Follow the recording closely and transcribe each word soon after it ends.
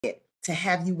to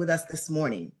have you with us this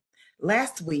morning.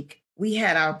 Last week, we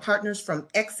had our partners from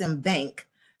Ex-Im Bank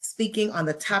speaking on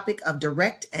the topic of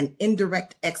direct and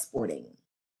indirect exporting.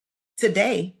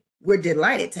 Today, we're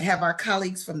delighted to have our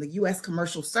colleagues from the U.S.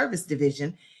 Commercial Service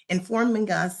Division informing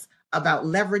us about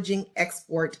leveraging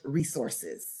export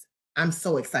resources. I'm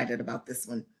so excited about this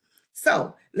one.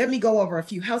 So let me go over a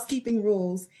few housekeeping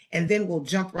rules and then we'll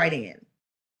jump right in.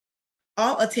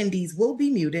 All attendees will be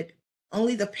muted.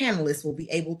 Only the panelists will be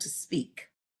able to speak.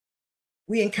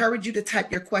 We encourage you to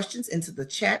type your questions into the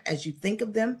chat as you think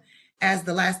of them, as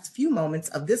the last few moments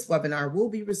of this webinar will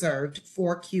be reserved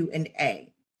for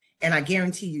Q&A. And I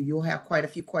guarantee you'll have quite a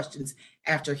few questions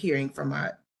after hearing from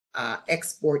our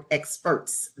export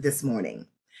experts this morning.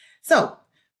 So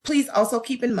please also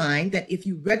keep in mind that if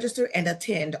you register and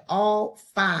attend all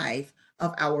 5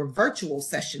 of our virtual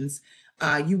sessions,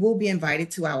 you will be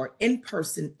invited to our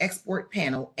in-person export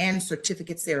panel and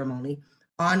certificate ceremony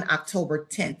on October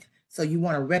 10th. So you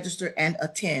want to register and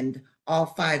attend all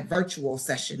 5 virtual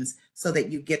sessions so that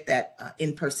you get that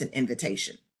in-person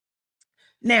invitation.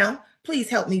 Now, please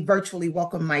help me virtually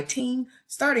welcome my team,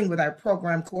 starting with our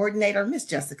program coordinator, Ms.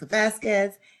 Jessica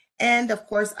Vasquez, and of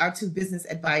course, our 2 business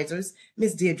advisors,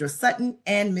 Ms. Deirdre Sutton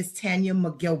and Ms. Tanya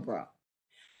McGilbra.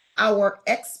 Our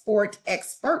export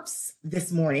experts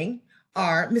this morning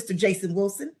are Mr. Jason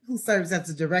Wilson, who serves as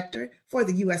the director for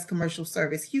the U.S. Commercial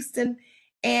Service Houston,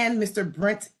 and Mr.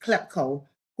 Brent Klepko,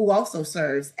 who also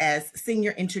serves as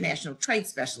Senior International Trade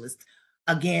Specialist,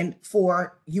 again,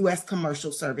 for U.S.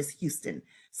 Commercial Service Houston.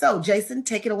 So, Jason,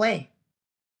 take it away.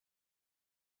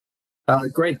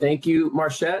 Great. Thank you,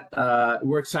 Marchette.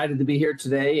 We're excited to be here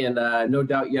today, and no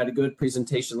doubt you had a good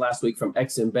presentation last week from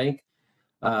Ex-Im Bank.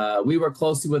 We work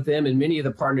closely with them and many of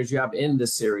the partners you have in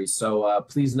this series. So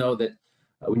please know that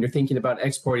when you're thinking about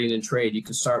exporting and trade, you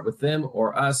can start with them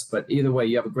or us, but either way,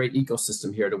 you have a great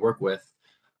ecosystem here to work with.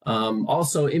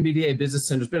 Also, MBDA Business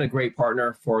Center has been a great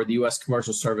partner for the U.S.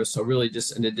 Commercial Service. So really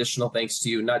just an additional thanks to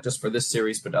you, not just for this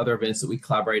series, but other events that we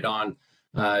collaborate on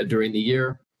during the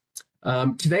year.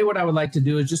 Today, what I would like to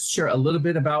do is just share a little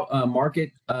bit about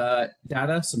market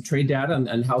data, some trade data,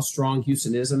 and how strong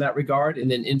Houston is in that regard,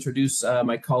 and then introduce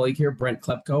my colleague here, Brent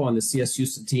Klepko, on the CS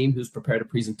Houston team, who's prepared a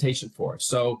presentation for us.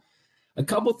 So a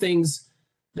couple things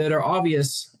that are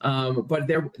obvious, but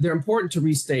they're important to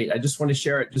restate. I just want to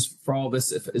share it just for all of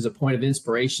us as a point of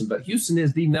inspiration. But Houston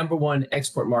is the #1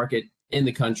 export market in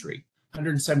the country.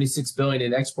 $176 billion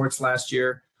in exports last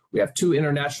year. We have 2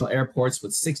 international airports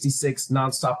with 66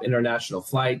 nonstop international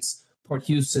flights. Port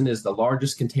Houston is the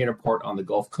largest container port on the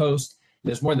Gulf Coast.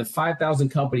 There's more than 5,000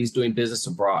 companies doing business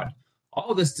abroad.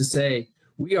 All this to say,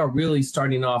 we are really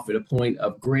starting off at a point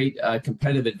of great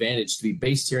competitive advantage to be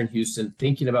based here in Houston,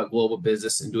 thinking about global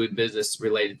business and doing business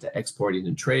related to exporting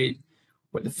and trade.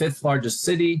 We're the 5th largest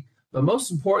city, but most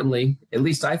importantly, at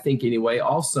least I think anyway,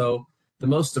 also the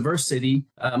most diverse city,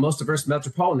 most diverse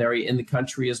metropolitan area in the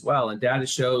country as well. And data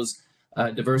shows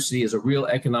diversity is a real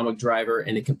economic driver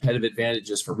and a competitive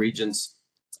advantages for regions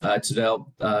to develop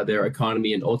their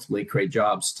economy and ultimately create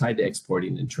jobs tied to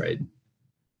exporting and trade.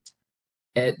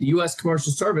 At the U.S.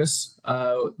 Commercial Service,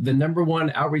 the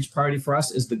 #1 outreach priority for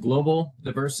us is the Global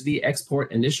Diversity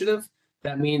Export Initiative.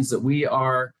 That means that we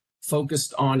are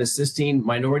focused on assisting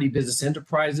minority business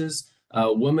enterprises,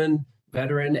 women,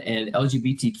 veteran, and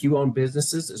LGBTQ-owned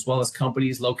businesses, as well as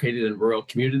companies located in rural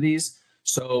communities.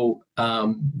 So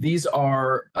these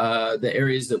are the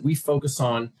areas that we focus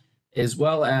on, as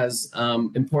well as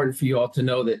important for you all to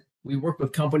know that we work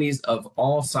with companies of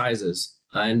all sizes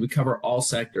and we cover all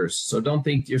sectors. So don't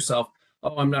think to yourself,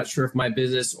 oh, I'm not sure if my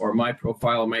business or my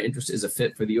profile or my interest is a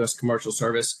fit for the U.S. Commercial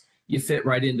Service. You fit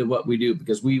right into what we do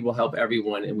because we will help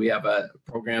everyone and we have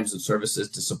programs and services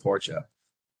to support you.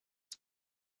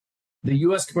 The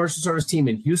U.S. Commercial Service team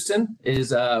in Houston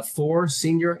is 4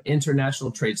 senior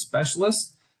international trade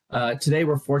specialists. Today,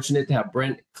 we're fortunate to have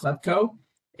Brent Klepko,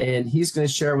 and he's going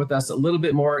to share with us a little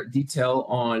bit more detail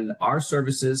on our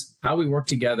services, how we work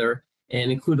together, and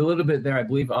include a little bit there, I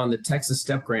believe, on the Texas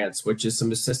STEP grants, which is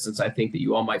some assistance I think that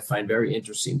you all might find very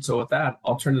interesting. So with that,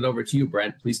 I'll turn it over to you,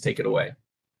 Brent. Please take it away.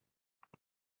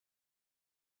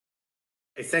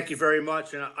 Hey, thank you very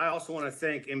much. And I also want to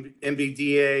thank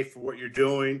MBDA for what you're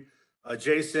doing.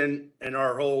 Jason and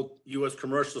our whole U.S.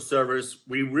 Commercial Service,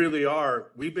 we've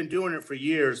been doing it for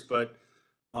years, but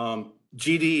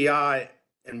GDEI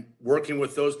and working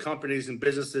with those companies and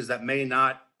businesses that may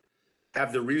not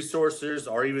have the resources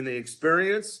or even the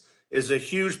experience is a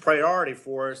huge priority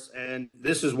for us. And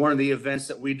this is one of the events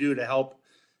that we do to help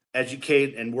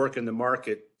educate and work in the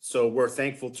market. So we're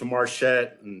thankful to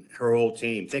Marchette and her whole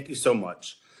team. Thank you so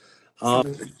much.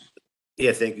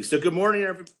 Yeah, thank you. So good morning,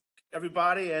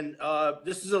 everybody. And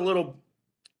this is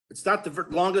it's not the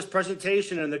longest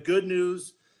presentation. And the good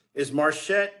news is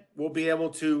Marchette will be able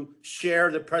to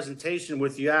share the presentation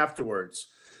with you afterwards.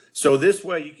 So this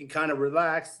way you can kind of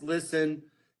relax, listen,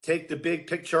 take the big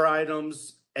picture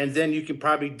items, and then you can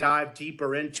probably dive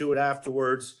deeper into it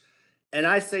afterwards. And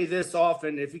I say this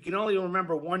often, if you can only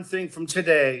remember one thing from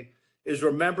today, is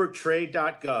remember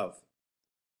trade.gov.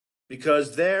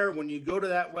 Because there, when you go to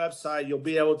that website, you'll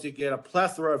be able to get a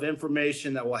plethora of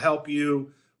information that will help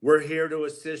you. We're here to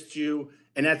assist you.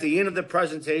 And at the end of the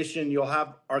presentation, you'll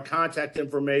have our contact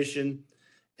information,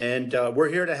 and we're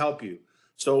here to help you.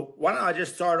 So why don't I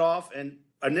just start off? And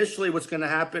initially what's going to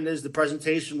happen is the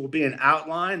presentation will be an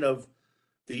outline of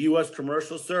the U.S.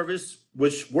 Commercial Service,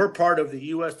 which we're part of the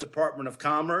U.S. Department of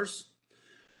Commerce.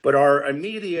 But our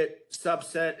immediate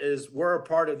subset is we're a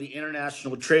part of the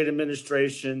International Trade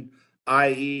Administration,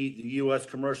 i.e. the U.S.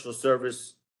 Commercial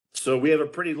Service. So we have a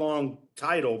pretty long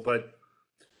title, but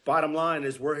bottom line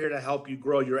is we're here to help you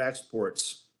grow your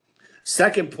exports.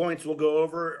 Second points we'll go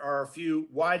over are a few,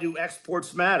 why do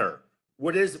exports matter?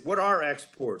 What are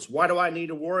exports? Why do I need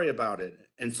to worry about it?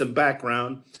 And some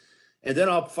background. And then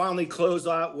I'll finally close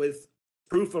out with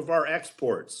proof of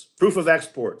exports.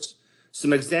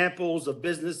 Some examples of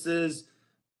businesses,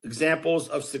 examples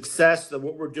of success of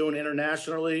what we're doing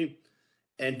internationally.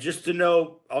 And just to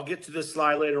know, I'll get to this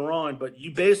slide later on, but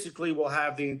you basically will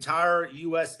have the entire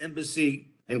U.S. Embassy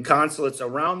and consulates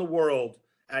around the world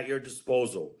at your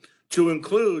disposal, to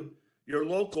include your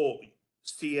local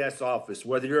CS office,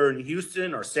 whether you're in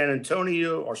Houston or San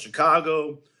Antonio or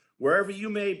Chicago, wherever you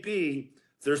may be,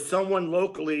 there's someone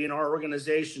locally in our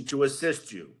organization to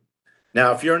assist you.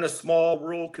 Now, if you're in a small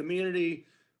rural community,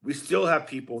 we still have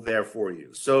people there for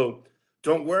you. So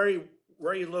don't worry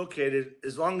where you're located.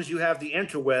 As long as you have the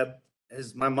interweb,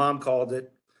 as my mom called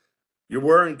it,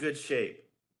 we're in good shape.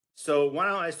 So why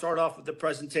don't I start off with the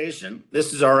presentation?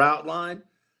 This is our outline.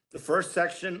 The first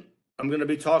section, I'm going to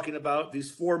be talking about these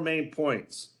 4 main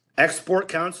points: export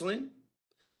counseling,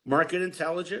 market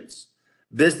intelligence,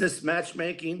 business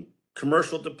matchmaking,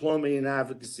 commercial diplomacy, and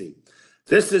advocacy.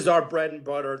 This is our bread and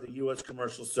butter, the U.S.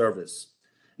 Commercial Service.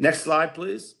 Next slide,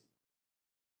 please.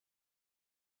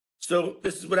 So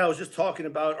this is what I was just talking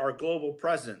about, our global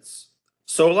presence.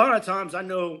 So a lot of times I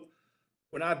know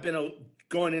when I've been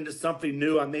going into something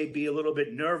new, I may be a little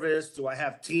bit nervous. Do I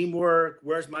have teamwork?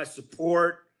 Where's my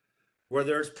support?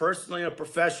 Whether it's personally or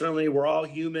professionally, we're all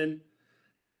human.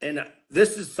 And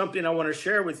this is something I want to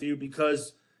share with you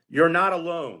because you're not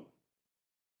alone.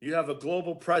 You have a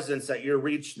global presence at your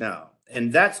reach now,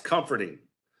 and that's comforting.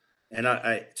 And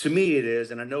to me it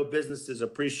is, and I know businesses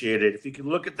appreciate it. If you can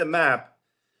look at the map,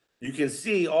 you can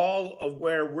see all of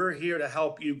where we're here to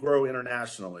help you grow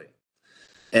internationally.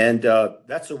 And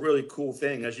that's a really cool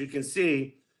thing. As you can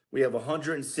see, we have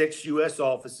 106 U.S.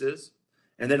 offices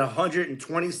and then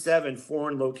 127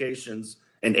 foreign locations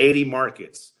in 80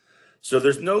 markets. So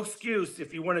there's no excuse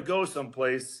if you want to go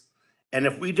someplace. And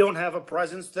if we don't have a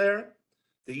presence there,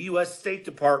 the U.S. State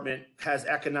Department has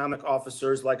economic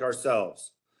officers like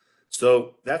ourselves.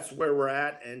 So that's where we're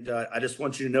at. And I just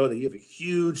want you to know that you have a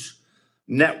huge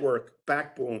network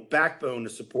backbone to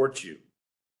support you.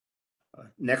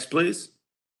 Next, please.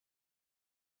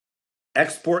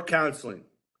 Export counseling.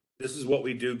 This is what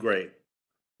we do great.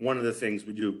 One of the things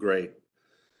we do great.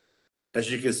 As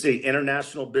you can see,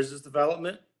 international business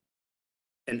development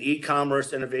and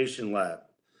e-commerce innovation lab.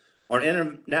 On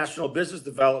international business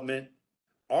development,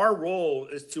 our role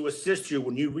is to assist you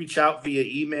when you reach out via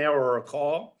email or a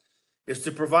call, is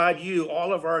to provide you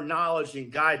all of our knowledge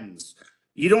and guidance.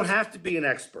 You don't have to be an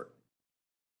expert.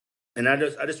 And I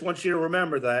just want you to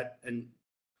remember that. And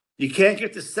you can't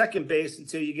get to second base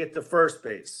until you get to first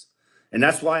base. And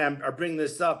that's why I bring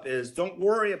this up is don't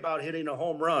worry about hitting a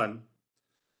home run.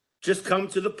 Just come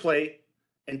to the plate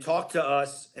and talk to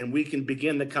us and we can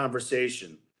begin the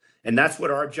conversation. And that's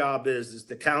what our job is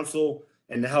to counsel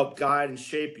and to help guide and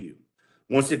shape you.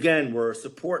 Once again, we're a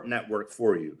support network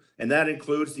for you. And that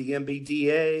includes the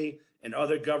MBDA and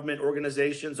other government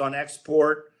organizations on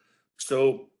export.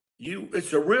 So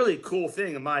it's a really cool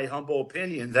thing, in my humble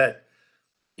opinion, that,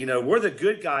 we're the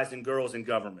good guys and girls in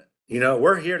government.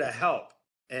 We're here to help.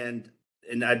 And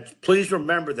please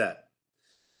remember that.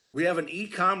 We have an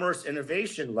e-commerce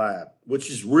innovation lab, which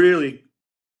is really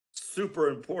super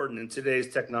important in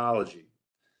today's technology.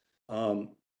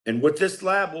 And what this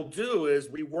lab will do is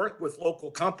we work with local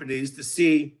companies to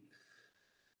see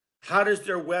how does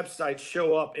their website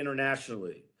show up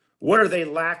internationally? What are they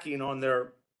lacking on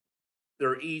their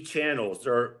e-channels,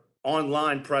 their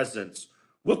online presence?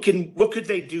 What could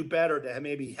they do better to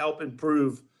maybe help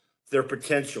improve their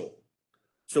potential?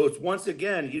 So it's, once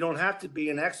again, you don't have to be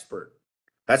an expert.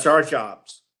 That's our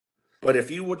jobs. But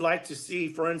if you would like to see,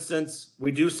 for instance,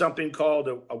 we do something called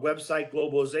a website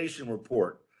globalization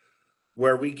report,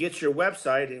 where we get your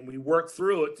website and we work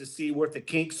through it to see what the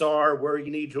kinks are, where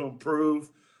you need to improve,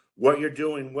 what you're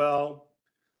doing well.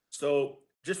 So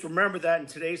just remember that in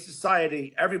today's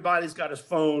society, everybody's got a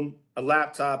phone, a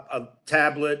laptop, a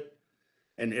tablet.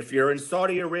 And if you're in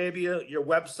Saudi Arabia, your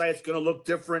website's going to look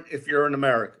different if you're in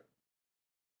America.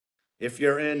 If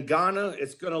you're in Ghana,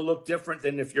 it's going to look different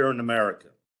than if you're in America.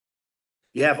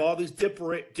 You have all these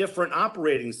different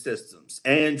operating systems,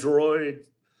 Android,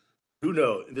 who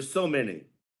knows? There's so many.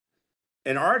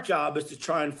 And our job is to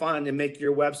try and find and make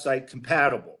your website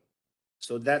compatible.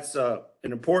 So that's an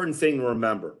important thing to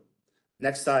remember.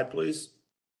 Next slide, please.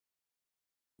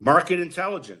 Market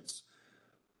intelligence.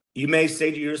 You may say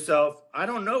to yourself, I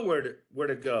don't know where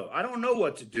to go. I don't know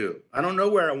what to do. I don't know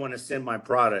where I want to send my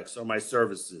products or my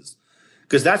services.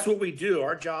 Because that's what we do.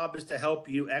 Our job is to help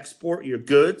you export your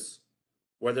goods,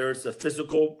 whether it's a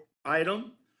physical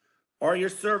item or your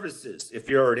services. If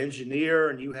you're an engineer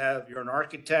and you're an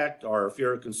architect, or if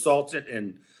you're a consultant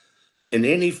in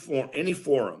any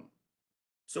forum.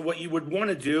 So what you would want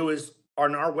to do is,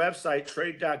 on our website,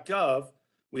 trade.gov,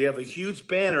 we have a huge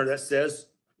banner that says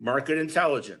market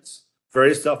intelligence.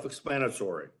 Very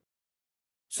self-explanatory.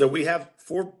 So we have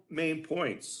 4 main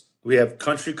points. We have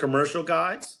country commercial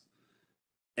guides.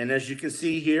 And as you can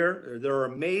see here, there are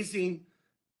amazing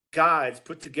guides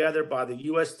put together by the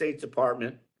U.S. State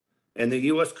Department and the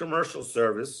U.S. Commercial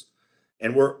Service.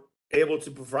 And we're able to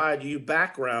provide you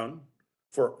background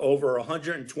for over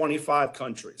 125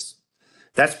 countries.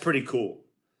 That's pretty cool.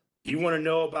 You want to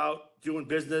know about doing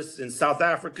business in South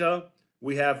Africa?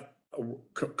 We have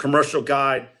a commercial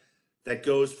guide that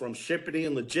goes from shipping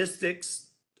and logistics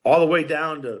all the way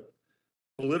down to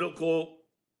political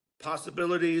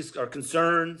possibilities or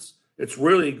concerns. It's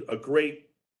really a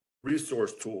great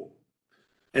resource tool.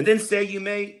 And then you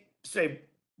may say,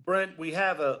 Brent, we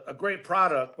have a great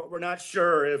product, but we're not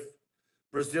sure if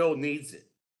Brazil needs it.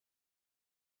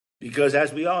 Because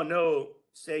as we all know,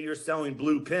 say you're selling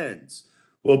blue pens.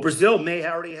 Well, Brazil may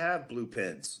already have blue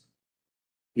pens.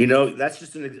 You know, that's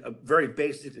just a very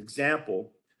basic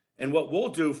example. And what we'll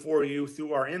do for you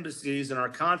through our embassies and our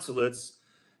consulates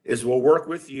is we'll work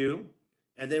with you,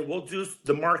 and then we'll do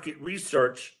the market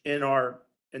research in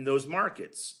those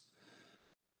markets.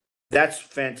 That's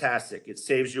fantastic. It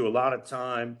saves you a lot of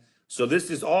time. So this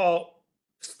is all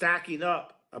stacking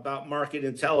up about market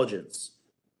intelligence,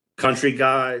 country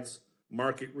guides,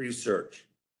 market research.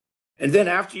 And then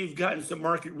after you've gotten some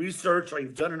market research or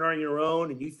you've done it on your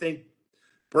own and you think,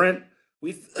 Brent,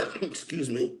 excuse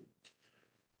me.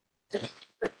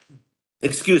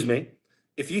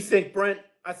 If you think, Brent,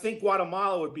 I think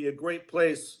Guatemala would be a great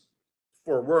place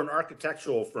we're an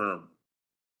architectural firm.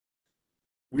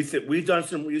 We've done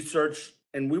some research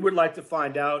and we would like to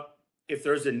find out if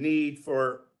there's a need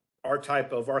for our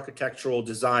type of architectural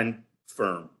design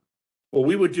firm. Well,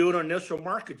 we would do an initial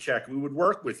market check. We would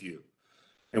work with you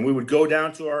and we would go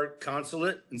down to our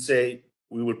consulate and say,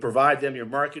 we would provide them your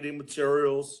marketing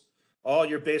materials, all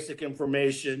your basic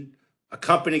information, a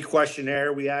company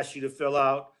questionnaire we ask you to fill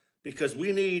out, because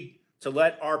we need to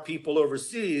let our people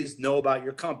overseas know about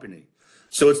your company.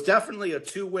 So it's definitely a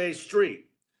two-way street.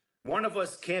 One of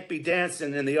us can't be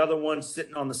dancing and the other one's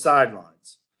sitting on the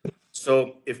sidelines.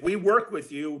 So if we work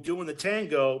with you doing the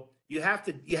tango, you have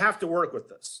to work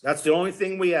with us. That's the only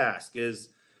thing we ask is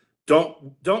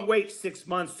don't wait 6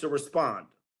 months to respond.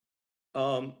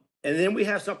 And then we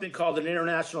have something called an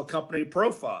international company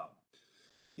profile.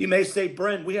 You may say,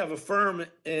 Brent, we have a firm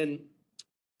in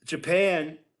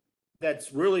Japan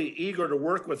that's really eager to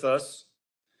work with us,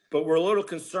 but we're a little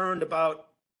concerned about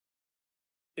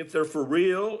if they're for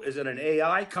real. Is it an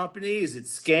AI company? Is it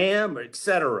scam, et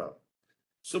cetera?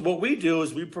 So what we do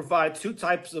is we provide 2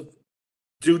 types of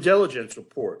due diligence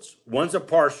reports. One's a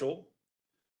partial,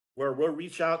 where we'll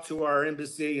reach out to our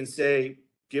embassy and say,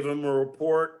 give them a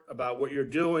report about what you're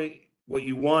doing, what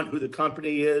you want, who the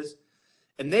company is.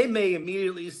 And they may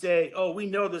immediately say, oh, we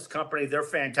know this company, they're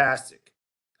fantastic.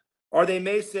 Or they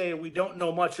may say, we don't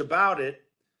know much about it,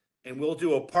 and we'll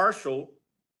do a partial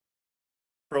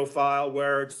profile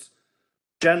where it's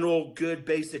general, good,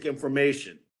 basic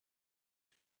information.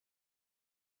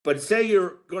 But say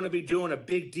you're going to be doing a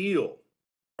big deal,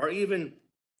 or even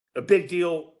a big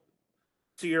deal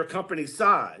to your company's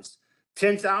size.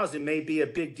 10,000 may be a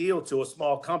big deal to a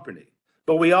small company,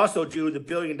 but we also do the $1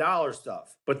 billion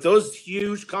stuff. But those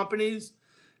huge companies,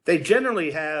 they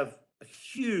generally have a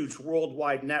huge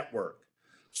worldwide network.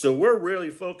 So we're really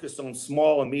focused on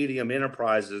small and medium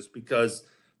enterprises because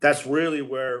That's really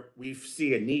where we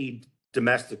see a need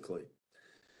domestically.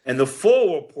 And the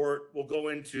full report will go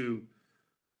into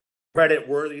credit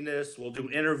worthiness. We'll do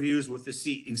interviews with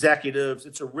the executives.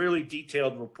 It's a really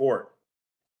detailed report.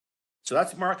 So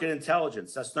that's market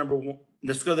intelligence. That's number one.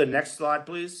 Let's go to the next slide,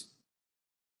 please.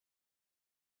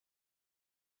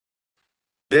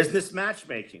 Business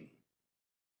matchmaking.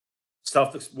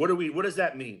 What does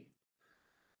that mean?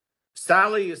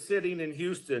 Sally is sitting in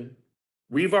Houston.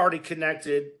 We've already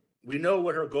connected. We know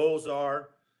what her goals are,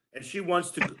 and she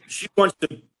wants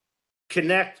to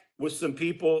connect with some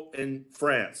people in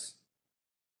France.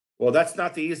 Well, that's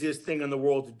not the easiest thing in the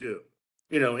world to do.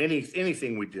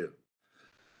 Anything we do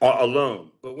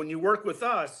alone. But when you work with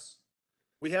us,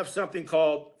 we have something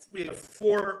called,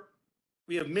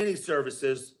 we have many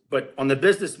services, but on the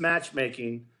business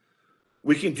matchmaking,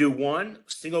 we can do one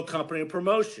single company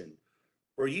promotion,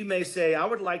 where you may say, I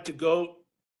would like to go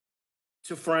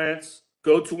to France,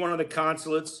 go to one of the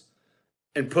consulates,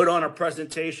 and put on a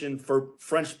presentation for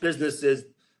French businesses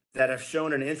that have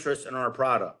shown an interest in our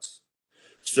products.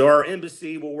 So our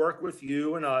embassy will work with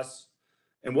you and us,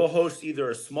 and we'll host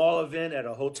either a small event at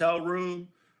a hotel room,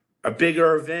 a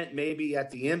bigger event maybe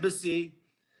at the embassy,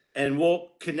 and we'll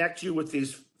connect you with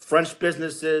these French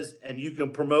businesses, and you can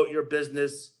promote your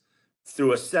business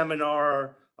through a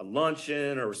seminar, a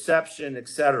luncheon, a reception,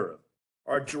 etc.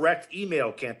 Our direct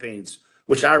email campaigns,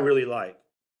 which I really like.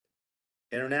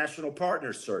 International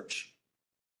partner search.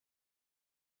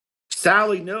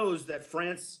 Sally knows that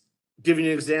France, giving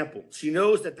you an example, she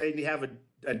knows that they have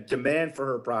a demand for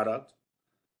her product.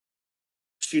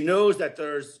 She knows that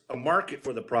there's a market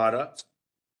for the product,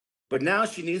 but now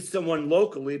she needs someone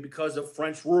locally because of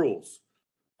French rules.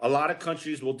 A lot of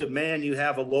countries will demand you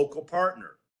have a local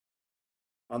partner.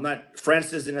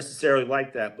 France isn't necessarily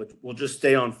like that, but we'll just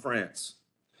stay on France.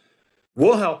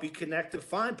 We'll help you connect to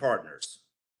find partners.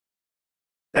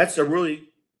 That's a really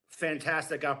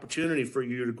fantastic opportunity for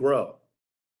you to grow.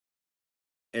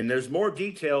 And there's more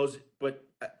details, but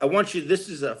I want you, this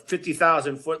is a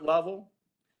 50,000 foot level.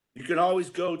 You can always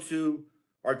go to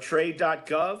our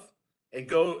trade.gov and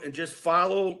go and just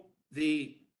follow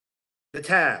the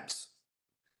tabs.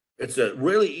 It's a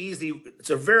very easy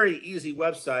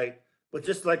website, but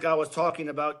just like I was talking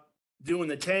about doing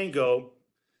the tango,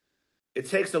 it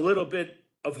takes a little bit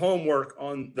of homework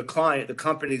on the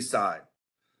company's side.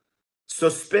 So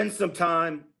spend some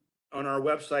time on our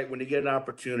website when you get an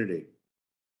opportunity.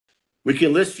 We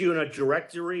can list you in a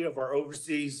directory of our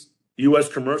overseas U.S.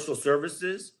 commercial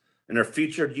services and our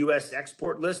featured U.S.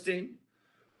 export listing,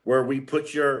 where we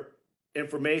put your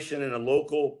information in a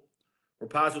local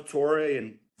repository,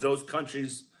 and those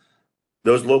countries,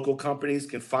 those local companies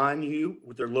can find you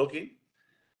what they're looking.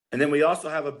 And then we also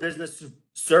have a business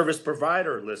service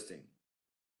provider listing.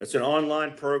 It's an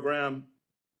online program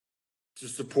to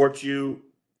support you.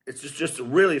 It's just a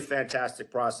really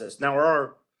fantastic process.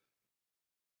 Now,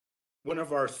 one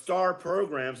of our star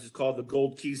programs is called the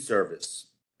Gold Key Service.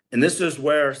 And this is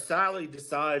where Sally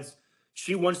decides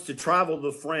she wants to travel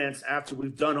to France after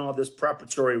we've done all this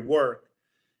preparatory work.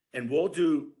 And we'll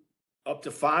do up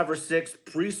to 5 or 6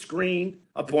 pre-screened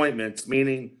appointments,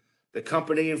 meaning the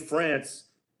company in France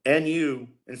and you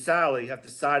and Sally have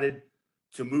decided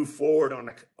to move forward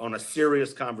on a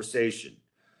serious conversation.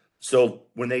 So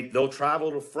when they'll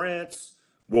travel to France,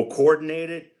 we'll coordinate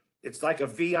it. It's like a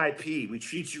VIP. We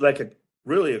treat you like a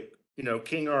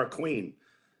king or a queen,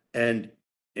 and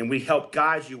we help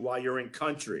guide you while you're in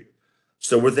country.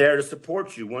 So we're there to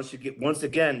support you. Once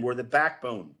again, we're the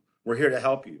backbone. We're here to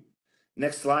help you.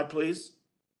 Next slide, please.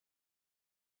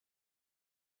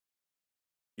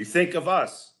 You think of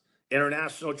us,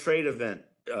 International Trade Event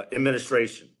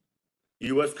Administration,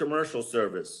 U.S. Commercial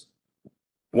Service.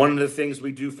 One of the things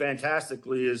we do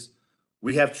fantastically is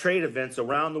we have trade events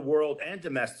around the world and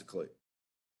domestically.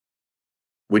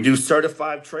 We do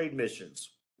certified trade missions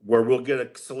where we'll get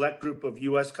a select group of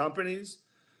U.S. companies.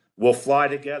 We'll fly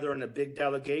together in a big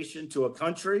delegation to a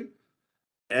country,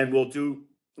 and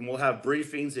we'll have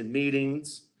briefings and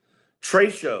meetings.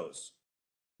 Trade shows.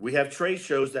 We have trade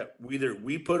shows that either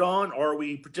we put on or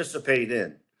we participate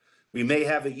in. We may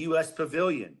have a U.S.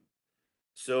 pavilion.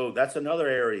 So that's another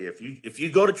area. If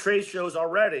you go to trade shows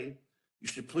already, you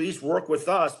should please work with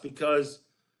us, because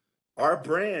our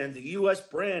brand, the U.S.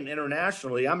 brand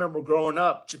internationally, I remember growing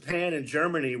up, Japan and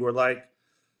Germany were like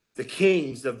the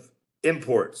kings of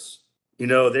imports.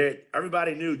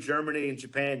 Everybody knew Germany and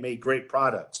Japan made great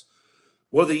products.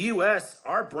 Well, the U.S.,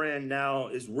 our brand now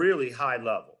is really high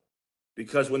level,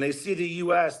 because when they see the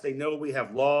U.S., they know we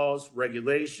have laws,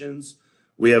 regulations,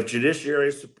 we have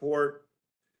judiciary support.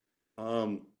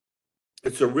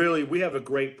 We have a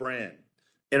great brand.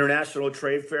 international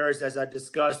trade fairs, as I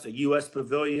discussed, a U.S.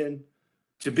 pavilion,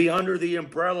 to be under the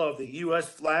umbrella of the U.S.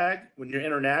 flag when you're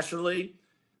internationally.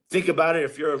 Think about it.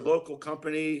 If you're a local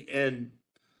company in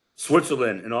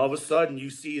Switzerland and all of a sudden you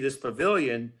see this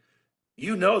pavilion,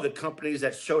 you know the companies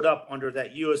that showed up under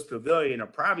that U.S. pavilion are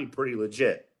probably pretty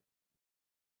legit.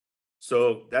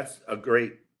 So that's a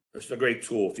great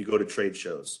tool if you go to trade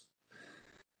shows.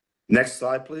 Next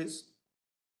slide, please.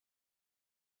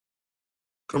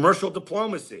 Commercial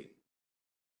diplomacy.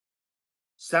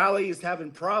 Sally is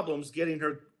having problems getting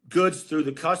her goods through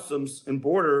the customs and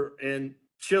border in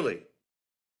Chile.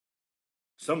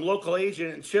 Some local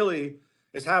agent in Chile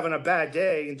is having a bad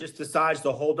day and just decides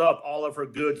to hold up all of her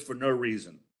goods for no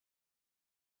reason.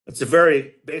 It's a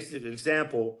very basic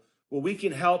example where we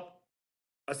can help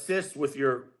assist with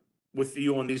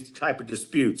you on these type of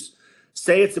disputes.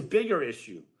 Say it's a bigger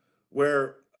issue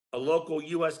where a local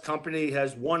U.S. company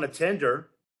has won a tender,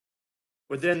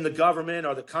 but then the government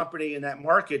or the company in that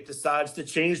market decides to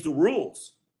change the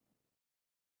rules.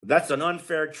 That's an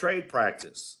unfair trade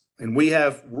practice. And we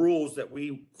have rules that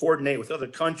we coordinate with other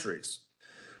countries.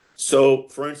 So,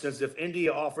 for instance, if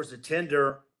India offers a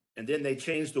tender and then they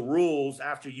change the rules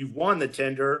after you've won the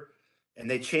tender and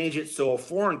they change it so a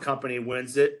foreign company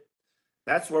wins it,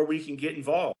 that's where we can get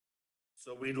involved.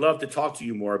 So we'd love to talk to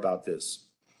you more about this.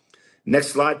 Next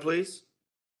slide, please.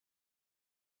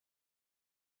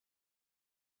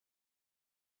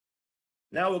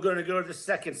 Now we're going to go to the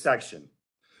second section.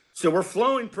 So we're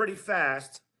flowing pretty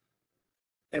fast,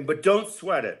 but don't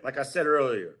sweat it. Like I said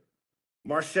earlier,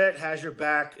 Marchette has your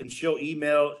back and she'll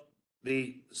email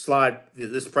the slide,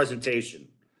 this presentation.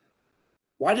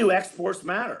 Why do exports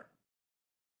matter?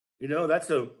 You know, that's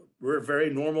a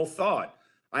very normal thought.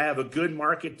 I have a good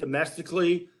market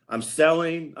domestically. I'm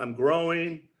selling, I'm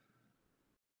growing.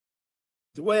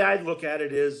 The way I look at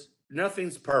it is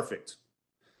nothing's perfect.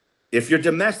 If your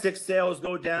domestic sales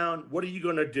go down, what are you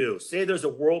going to do? Say there's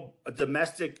a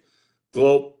domestic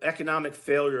global economic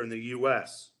failure in the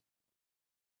U.S.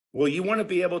 Well, you want to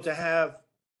be able to have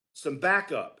some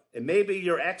backup, and maybe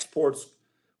your exports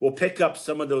will pick up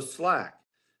some of those slack.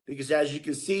 Because as you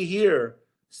can see here,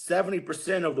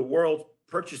 70% of the world's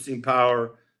purchasing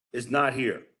power is not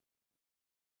here.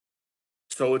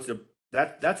 So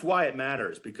that's why it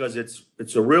matters, because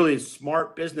it's a really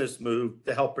smart business move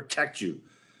to help protect you.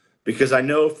 Because I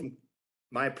know from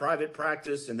my private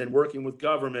practice and then working with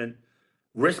government,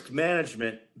 risk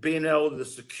management, being able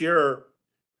to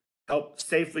help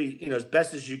safely, as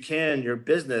best as you can, your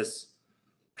business,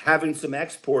 having some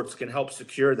exports can help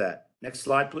secure that. Next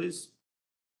slide, please.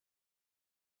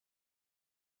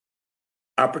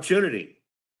 Opportunity.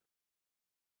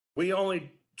 We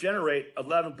only generate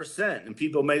 11%, and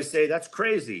people may say that's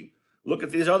crazy. Look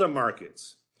at these other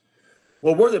markets.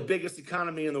 Well, we're the biggest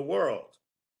economy in the world.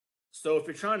 So if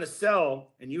you're trying to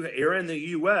sell and you're in the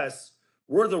U.S.,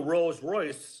 we're the Rolls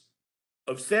Royce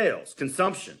of sales,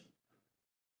 consumption.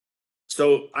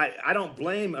 So I don't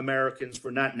blame Americans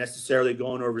for not necessarily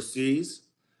going overseas,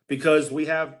 because we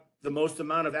have the most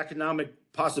amount of economic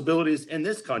possibilities in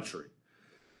this country.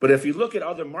 But if you look at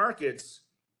other markets,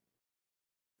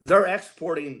 they're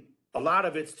exporting a lot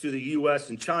of it's to the U.S.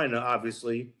 and China,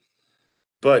 obviously,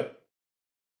 but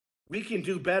we can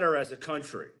do better as a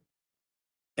country.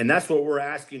 And that's what we're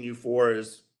asking you for,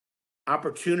 is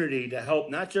opportunity to help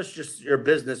not just your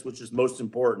business, which is most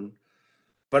important,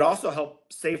 but also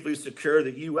help safely secure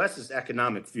the U.S.'s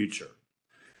economic future.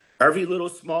 Every little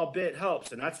small bit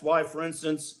helps. And that's why, for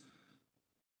instance,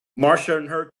 Marcia and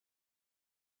her,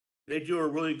 they do a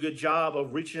really good job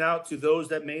of reaching out to those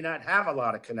that may not have a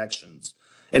lot of connections.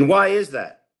 And why is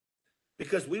that?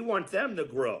 Because we want them to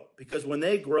grow. Because when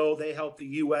they grow, they help the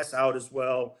U.S. out as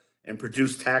well and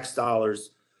produce tax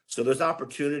dollars. So there's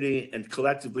opportunity, and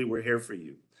collectively, we're here for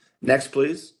you. Next,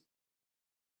 please.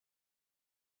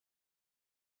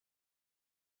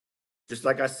 Just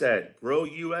like I said, grow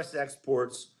U.S.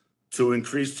 exports to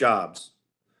increase jobs.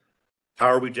 How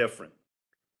are we different?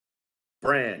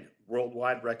 Brand,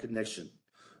 worldwide recognition,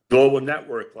 global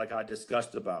network, like I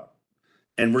discussed about,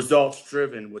 and results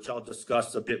driven, which I'll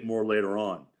discuss a bit more later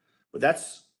on. But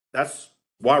that's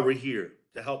why we're here,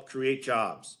 to help create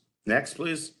jobs. Next,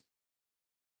 please.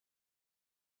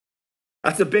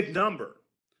 That's a big number.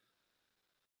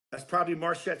 That's probably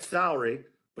Marchette's salary,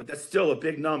 but that's still a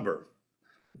big number.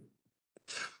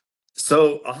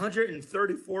 So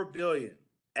 134 billion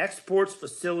exports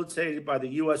facilitated by the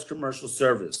U.S. Commercial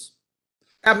Service.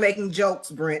 I'm making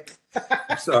jokes, Brent.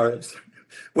 Sorry.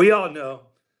 We all know.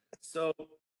 So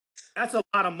that's a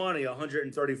lot of money,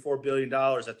 $134 billion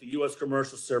that the U.S.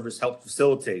 Commercial Service helped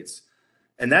facilitates.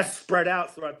 And that's spread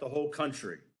out throughout the whole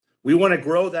country. We want to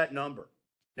grow that number.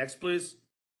 Next, please.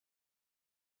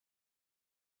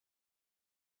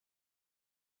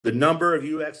 The number of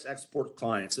U.S. export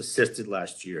clients assisted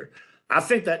last year. I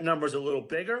think that number is a little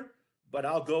bigger, but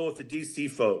I'll go with the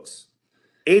DC folks.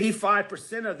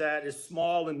 85% of that is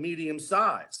small and medium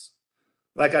size.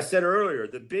 Like I said earlier,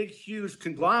 the big, huge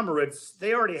conglomerates,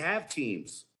 they already have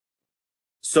teams.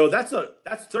 So that's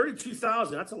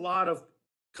 32,000. That's a lot of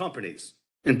companies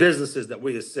and businesses that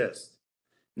we assist.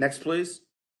 Next, please.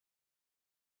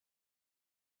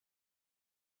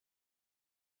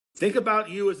 Think about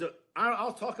you as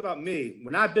I'll talk about me.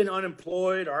 When I've been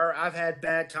unemployed or I've had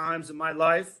bad times in my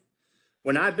life,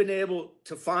 when I've been able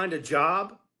to find a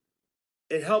job,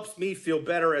 it helps me feel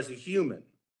better as a human.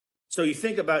 So you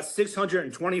think about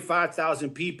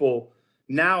 625,000 people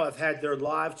now have had their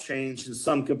lives changed in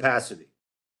some capacity.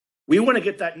 We want to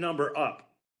get that number up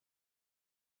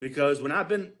because when I've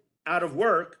been out of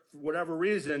work, for whatever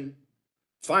reason,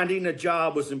 finding a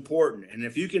job was important. And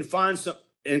if you can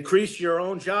increase your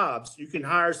own jobs, you can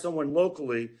hire someone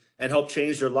locally and help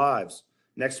change their lives.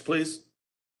 Next, please.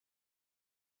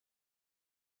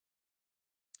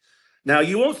 Now,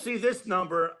 you won't see this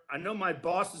number. I know my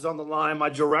boss is on the line, my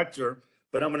director,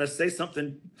 but I'm going to say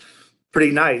something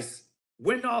pretty nice.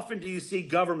 When often do you see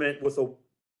government with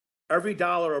every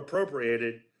dollar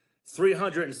appropriated,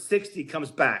 360 comes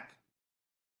back?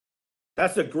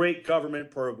 That's a great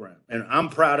government program, and I'm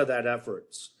proud of that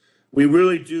efforts. We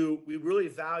really do. We really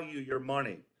value your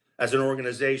money as an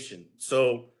organization.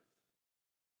 So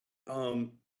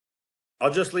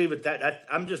I'll just leave it that.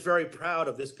 I'm just very proud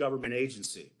of this government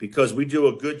agency because we do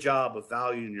a good job of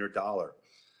valuing your dollar.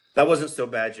 That wasn't so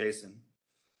bad, Jason.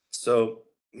 So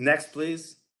next,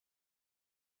 please.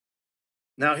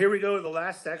 Now, here we go to the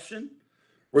last section.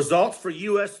 Results for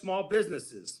U.S. small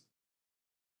businesses.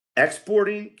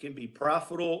 Exporting can be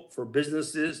profitable for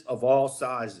businesses of all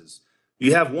sizes.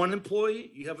 You have one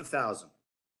employee, you have 1,000.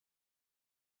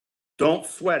 Don't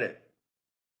sweat it.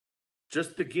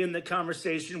 Just begin the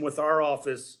conversation with our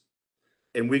office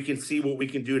and we can see what we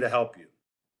can do to help you.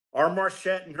 Our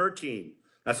Marchette and her team,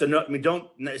 that's enough.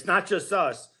 It's not just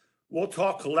us. We'll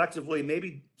talk collectively.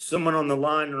 Maybe someone on the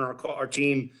line on our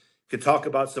team could talk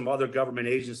about some other government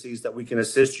agencies that we can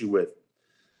assist you with.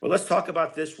 But let's talk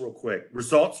about this real quick.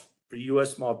 Results for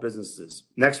U.S. small businesses.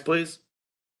 Next, please.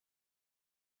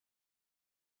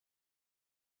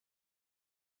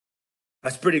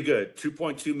 That's pretty good,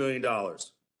 $2.2 million.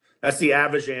 That's the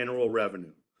average annual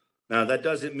revenue. Now, that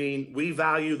doesn't mean we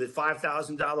value the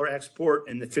 $5,000 export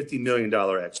and the $50 million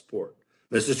export.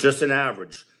 This is just an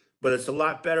average, but it's a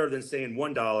lot better than saying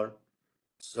 $1.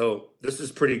 So this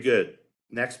is pretty good.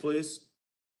 Next, please.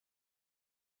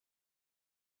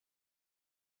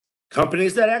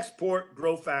 Companies that export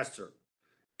grow faster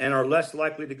and are less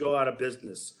likely to go out of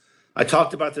business. I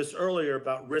talked about this earlier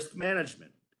about risk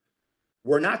management.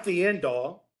 We're not the end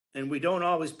all, and we don't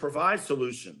always provide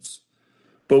solutions.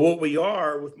 But what we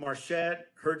are with Marchette,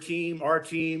 her team, our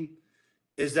team,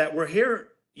 is that we're here.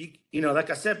 You know, like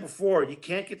I said before, you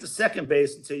can't get to second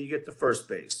base until you get to first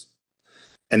base.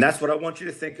 And that's what I want you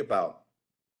to think about.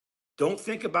 Don't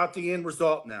think about the end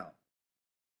result now.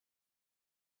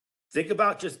 Think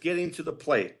about just getting to the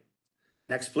plate.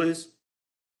 Next, please.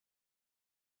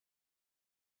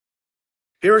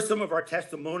 Here are some of our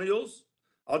testimonials.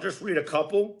 I'll just read a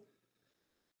couple,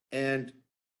 and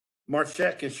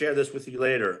Marchette can share this with you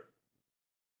later.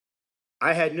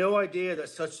 I had no idea that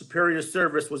such superior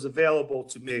service was available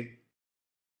to me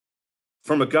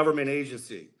from a government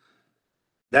agency.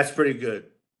 That's pretty good.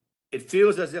 It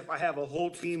feels as if I have a whole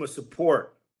team of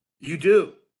support. You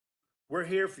do. We're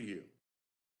here for you.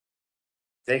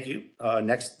 Thank you.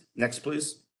 Next,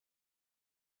 please.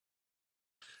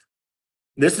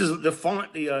 This is the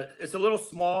font. It's a little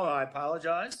small. I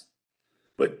apologize,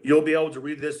 but you'll be able to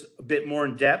read this a bit more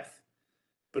in depth.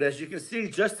 But as you can see,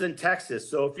 just in Texas.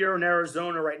 So if you're in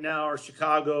Arizona right now or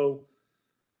Chicago,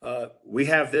 we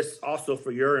have this also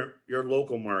for your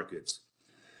local markets.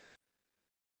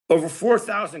 Over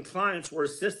 4,000 clients were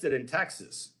assisted in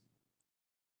Texas.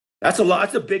 That's a lot.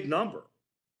 That's a big number.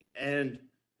 And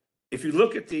if you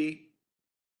look at the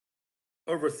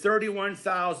over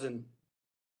 31,000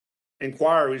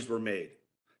 inquiries were made,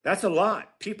 that's a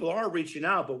lot. People are reaching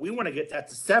out, but we want to get that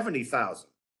to 70,000.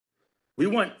 We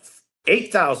want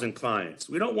 8,000 clients.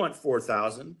 We don't want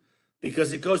 4,000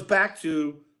 because it goes back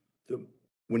to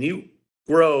when you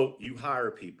grow, you hire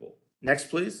people. Next,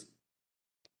 please.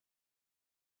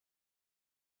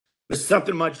 This is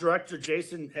something my director,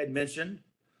 Jason, had mentioned.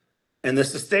 And the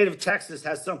state of Texas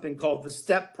has something called the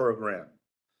STEP program.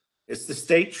 It's the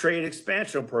State Trade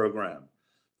Expansion Program.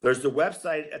 There's the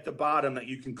website at the bottom that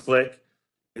you can click.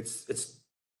 It's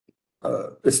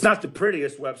not the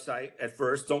prettiest website at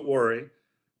first, don't worry,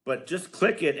 but just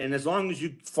click it. And as long as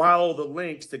you follow the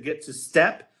links to get to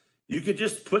STEP, you could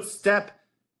just put STEP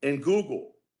in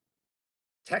Google,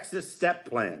 Texas STEP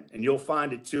Plan, and you'll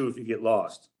find it too if you get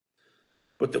lost.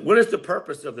 But what is the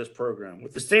purpose of this program?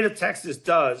 What the state of Texas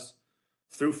does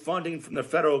through funding from the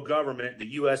federal government,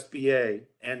 the USBA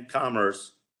and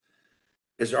Commerce,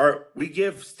 is we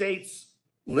give states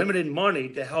limited money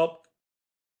to help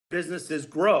businesses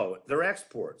grow their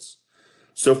exports.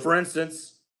 So for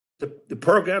instance, the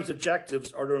program's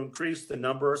objectives are to increase the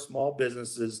number of small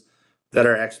businesses that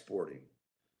are exporting.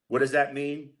 What does that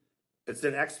mean? It's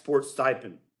an export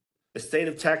stipend. The state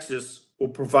of Texas will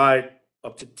provide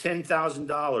up to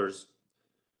 $10,000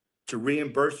 to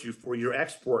reimburse you for your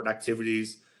export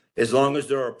activities as long as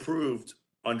they're approved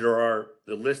under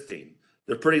the listing.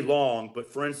 They're pretty long,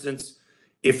 but for instance,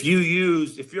 if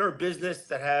you're a business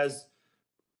that has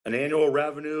an annual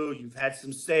revenue, you've had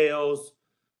some sales,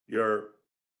 you're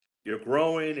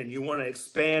growing and you want to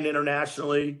expand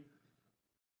internationally,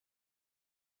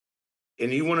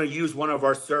 and you want to use one of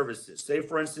our services, say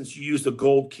for instance, you use the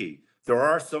Gold Key. There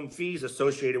are some fees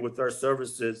associated with our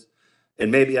services.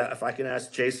 And maybe if I can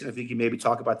ask Jason, if he can maybe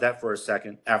talk about that for a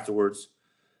second afterwards.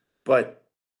 But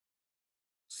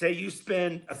say you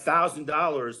spend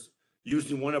 $1,000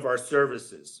 using one of our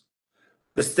services.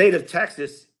 The state of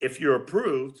Texas, if you're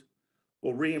approved,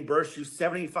 will reimburse you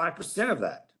 75% of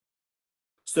that.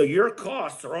 So your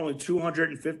costs are only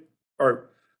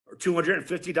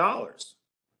 $250.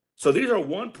 So these are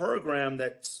one program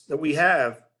that we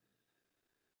have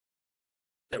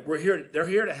that they're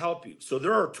here to help you. So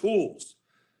there are tools.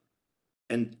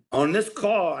 And on this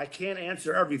call, I can't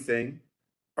answer everything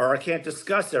or I can't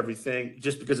discuss everything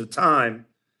just because of time,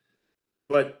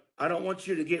 but I don't want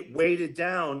you to get weighted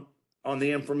down on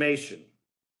the information,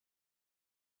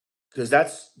 because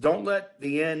don't let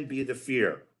the end be the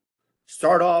fear.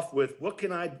 Start off with what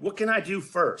can I do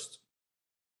first?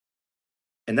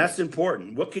 And that's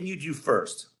important. What can you do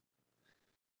first?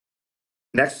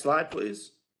 Next slide,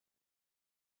 please.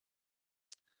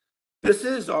 This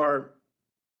is our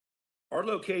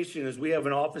location. Is we have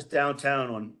an office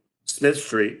downtown on Smith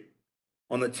Street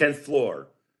on the 10th floor.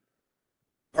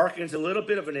 Parking is a little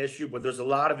bit of an issue, but there's a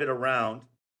lot of it around.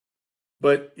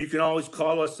 But you can always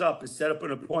call us up and set up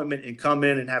an appointment and come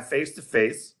in and have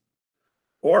face-to-face,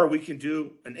 or we can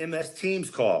do an MS Teams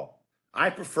call. I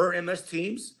prefer MS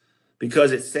Teams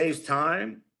because it saves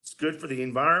time. It's good for the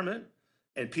environment,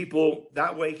 and people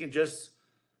that way can just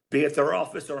be at their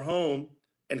office or home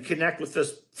and connect with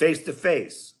us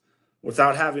face-to-face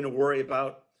without having to worry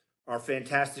about our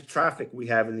fantastic traffic we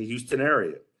have in the Houston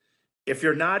area. If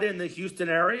you're not in the Houston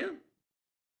area,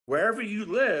 wherever you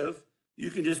live, you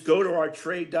can just go to our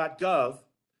trade.gov,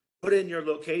 put in your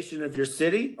location of your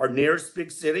city or nearest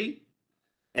big city,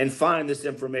 and find this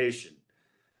information.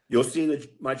 You'll see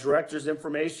my director's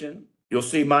information, you'll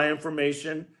see my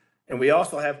information, and we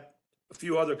also have a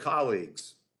few other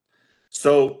colleagues.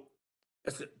 So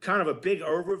it's kind of a big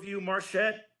overview,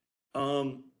 Marchette.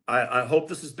 I hope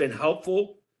this has been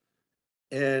helpful,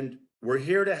 and we're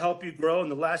here to help you grow.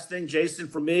 And the last thing, Jason,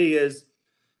 for me is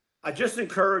I just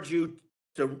encourage you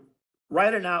to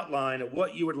write an outline of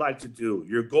what you would like to do,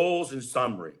 your goals in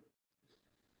summary.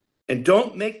 And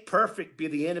don't make perfect be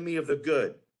the enemy of the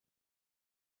good.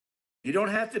 You don't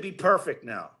have to be perfect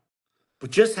now,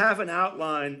 but just have an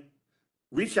outline,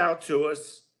 reach out to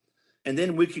us, and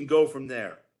then we can go from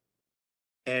there.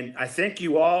 And I thank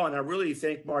you all, and I really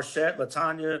thank Marchette,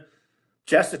 LaTanya,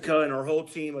 Jessica, and our whole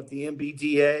team at the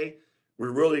MBDA.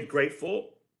 We're really grateful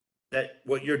that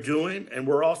what you're doing, and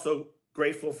we're also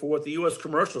grateful for what the U.S.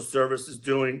 Commercial Service is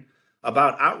doing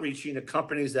about outreaching to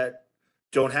companies that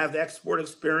don't have the export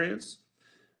experience,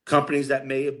 companies that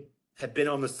may have been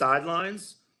on the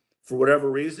sidelines for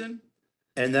whatever reason,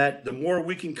 and that the more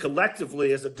we can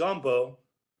collectively as a gumbo,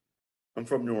 I'm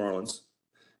from New Orleans,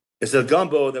 as a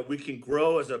gumbo that we can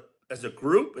grow as a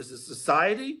group, as a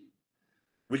society,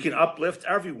 we can uplift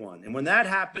everyone. And when that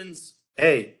happens,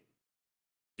 hey,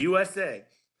 USA.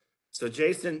 So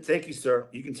Jason, thank you, sir.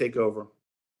 You can take over.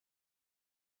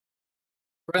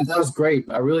 Brent, that was great.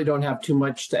 I really don't have too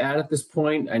much to add at this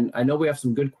point. And I know we have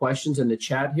some good questions in the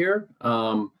chat here.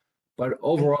 But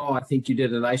overall, I think you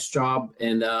did a nice job.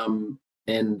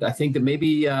 And I think that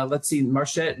maybe, let's see,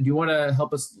 Marchette, do you want to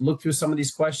help us look through some of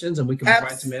these questions and we can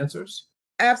provide some answers?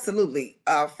 Absolutely.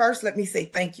 First, let me say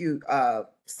thank you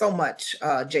so much,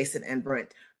 Jason and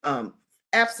Brent.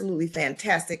 Absolutely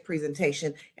fantastic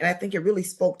presentation. And I think it really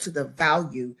spoke to the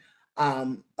value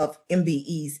of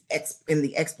MBEs in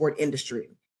the export industry.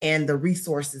 and the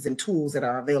resources and tools that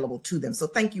are available to them. So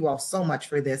thank you all so much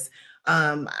for this.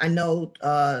 I know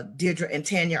Deirdre and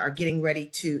Tanya are getting ready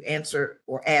to answer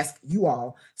or ask you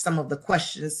all some of the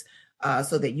questions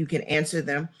so that you can answer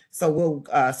them. So we'll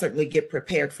certainly get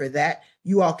prepared for that.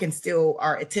 You all can still,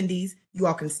 our attendees, you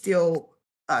all can still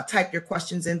type your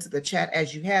questions into the chat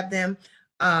as you have them.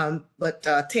 But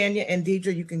Tanya and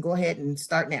Deirdre, you can go ahead and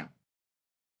start now.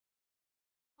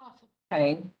 Awesome.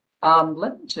 Okay.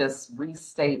 Let me just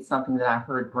restate something that I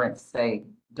heard Brent say.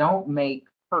 Don't make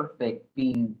perfect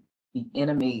be the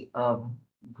enemy of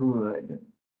good.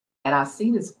 And I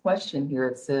see this question here.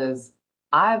 It says,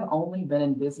 I've only been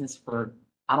in business for,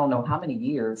 I don't know how many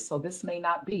years, so this may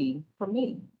not be for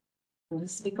me. Can you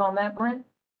speak on that, Brent?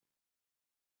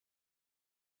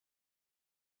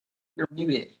 You're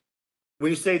muted.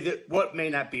 When you say that, what may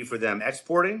not be for them?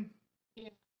 Exporting?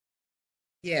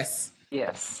 Yes.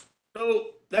 Yes.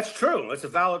 So that's true. That's a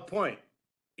valid point.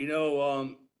 You know,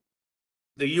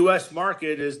 the U.S.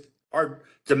 market is, our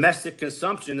domestic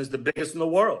consumption is the biggest in the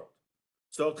world.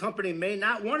 So a company may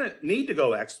not need to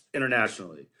go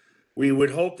internationally. We would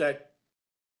hope that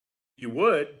you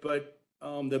would, but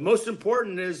the most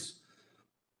important is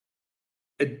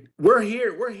we're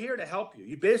here to help you.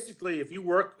 You basically, if you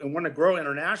work and want to grow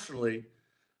internationally,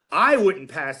 I wouldn't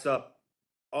pass up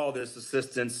all this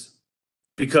assistance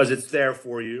because it's there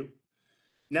for you.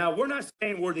 Now, we're not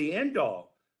saying we're the end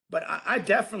all, but I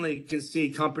definitely can see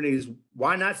companies,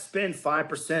 why not spend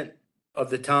 5% of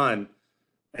the time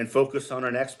and focus on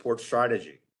an export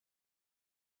strategy?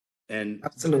 And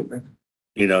Absolutely.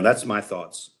 you know, that's my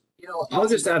thoughts. You know, I'll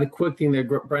just add a quick thing there,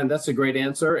 Brent. That's a great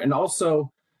answer. And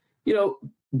also, you know,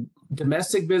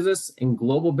 domestic business and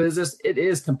global business, it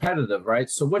is competitive, right?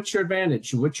 So what's your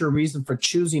advantage? What's your reason for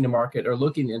choosing a market or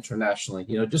looking internationally?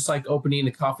 You know, just like opening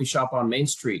a coffee shop on Main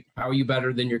Street, how are you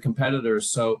better than your competitors?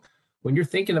 So when you're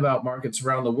thinking about markets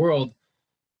around the world,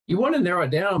 you want to narrow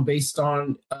it down based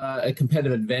on a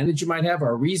competitive advantage you might have or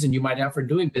a reason you might have for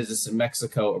doing business in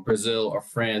Mexico or Brazil or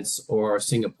France or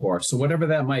Singapore. So whatever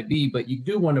that might be, but you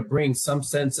do want to bring some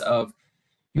sense of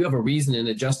you have a reason and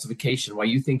a justification why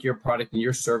you think your product and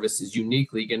your service is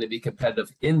uniquely going to be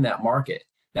competitive in that market.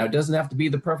 Now, it doesn't have to be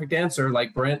the perfect answer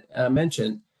like Brent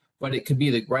mentioned, but it could be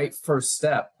the right first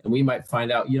step. And we might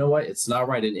find out, you know what, it's not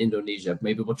right in Indonesia.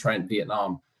 Maybe we'll try it in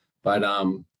Vietnam. But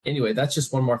anyway, that's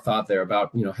just one more thought there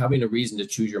about, you know, having a reason to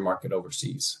choose your market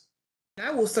overseas.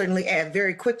 I will certainly add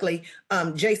very quickly,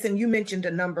 Jason, you mentioned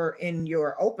a number in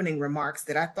your opening remarks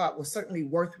that I thought was certainly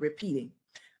worth repeating.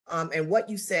 And what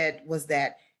you said was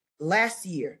that last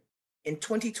year in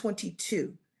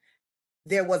 2022,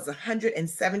 there was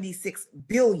 $176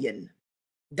 billion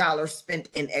spent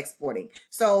in exporting.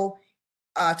 So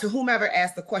to whomever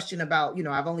asked the question about, you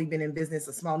know, I've only been in business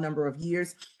a small number of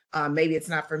years, maybe it's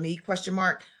not for me, question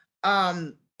mark.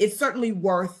 It's certainly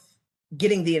worth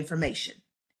getting the information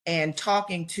and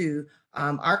talking to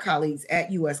our colleagues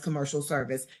at U.S. Commercial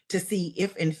Service to see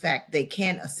if, in fact, they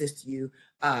can assist you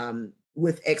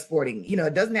with exporting. You know,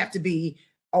 it doesn't have to be,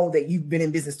 oh, that you've been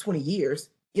in business 20 years.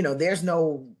 You know, there's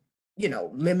no, you know,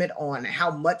 limit on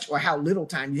how much or how little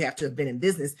time you have to have been in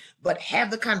business, but have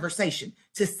the conversation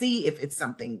to see if it's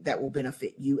something that will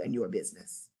benefit you and your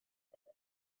business.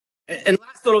 And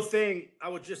last little thing I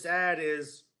would just add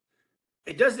is,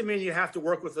 it doesn't mean you have to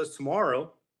work with us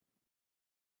tomorrow.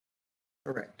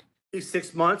 Correct.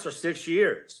 6 months or 6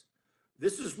 years.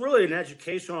 This is really an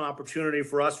educational opportunity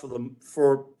for us, for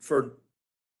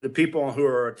the people who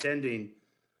are attending.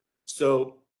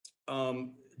 So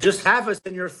just have us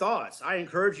in your thoughts. I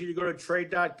encourage you to go to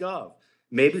trade.gov.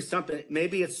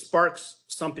 Maybe it sparks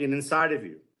something inside of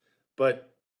you.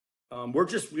 But we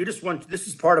just want, this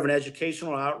is part of an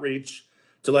educational outreach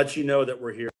to let you know that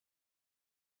we're here.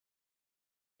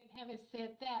 And having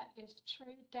said that, is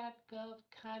trade.gov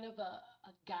kind of a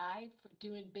guide for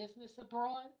doing business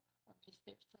abroad? Or is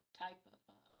there some type of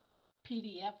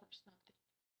PDF or something?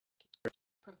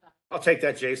 I'll take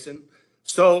that, Jason.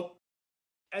 So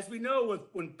as we know,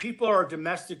 when people are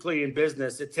domestically in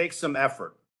business, it takes some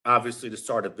effort, obviously, to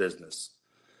start a business.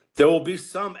 There will be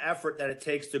some effort that it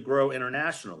takes to grow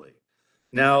internationally.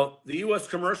 Now, the U.S.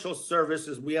 Commercial Service,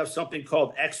 we have something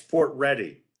called Export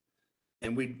Ready.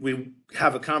 And we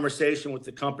have a conversation with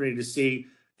the company to see,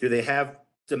 do they have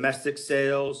domestic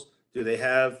sales? Do they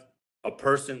have a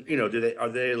person, you know, are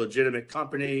they a legitimate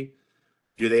company?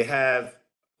 Do they have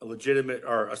a legitimate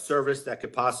or a service that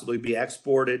could possibly be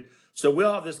exported? So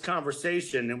we'll have this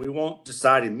conversation and we won't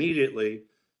decide immediately.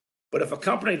 But if a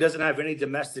company doesn't have any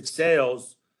domestic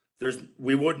sales,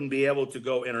 we wouldn't be able to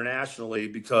go internationally,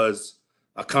 because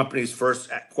a company's first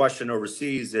question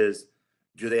overseas is,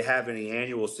 do they have any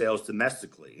annual sales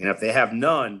domestically? And if they have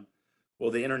none,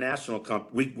 well, the international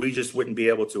company, we just wouldn't be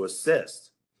able to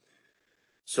assist.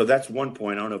 So that's one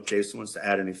point. I don't know if Jason wants to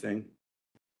add anything.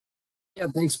 Yeah,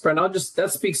 thanks, Brent.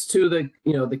 That speaks to the,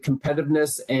 the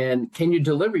competitiveness and can you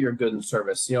deliver your good and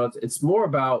service? It's more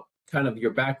about kind of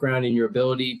your background and your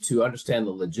ability to understand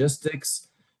the logistics,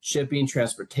 shipping,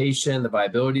 transportation, the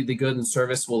viability of the good and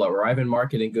service will arrive in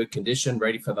market in good condition,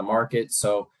 ready for the market.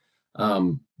 So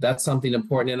that's something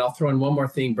important. And I'll throw in one more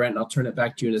thing, Brent, and I'll turn it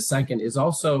back to you in a second, is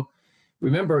also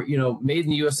remember, Made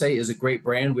in the USA is a great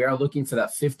brand. We are looking for that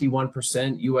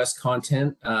 51% US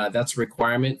content. That's a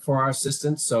requirement for our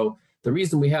assistance. So the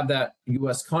reason we have that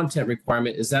US content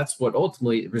requirement is that's what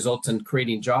ultimately results in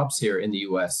creating jobs here in the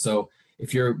US. So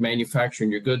if you're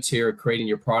manufacturing your goods here, creating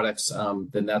your products,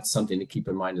 then that's something to keep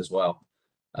in mind as well.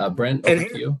 Brent, over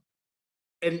to you.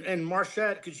 And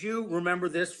Marchette, could you remember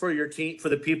this for your team, for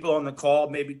the people on the call?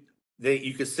 Maybe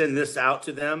you could send this out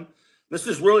to them. This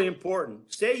is really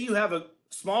important. Say you have a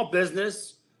small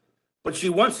business, but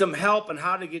you want some help on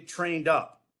how to get trained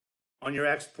up on your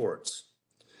exports.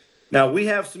 Now, we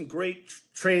have some great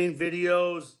training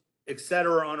videos,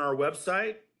 etc., on our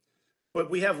website, but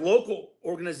we have local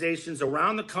organizations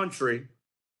around the country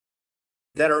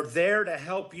that are there to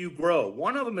help you grow.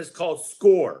 One of them is called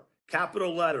SCORE,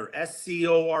 capital letter,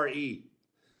 SCORE.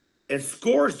 And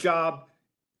SCORE's job,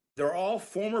 they're all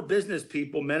former business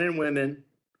people, men and women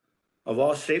of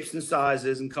all shapes and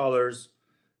sizes and colors,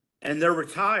 and they're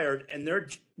retired, and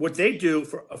what they do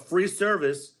for a free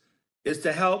service is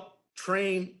to help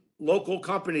train local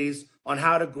companies on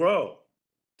how to grow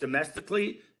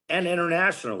domestically and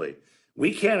internationally.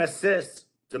 We can't assist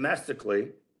domestically,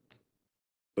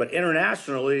 but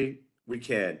internationally we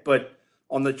can. But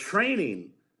on the training,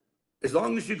 as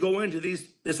long as you go into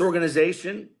this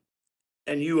organization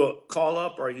and you call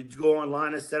up or you go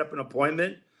online and set up an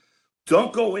appointment,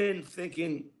 don't go in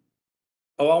thinking,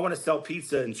 oh, I want to sell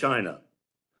pizza in China.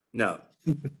 No.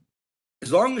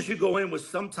 As long as you go in with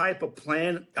some type of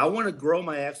plan, I want to grow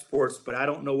my exports, but I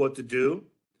don't know what to do,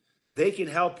 they can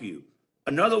help you.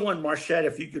 Another one, Marchette,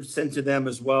 if you could send to them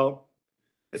as well,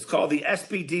 it's called the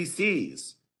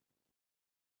SBDCs,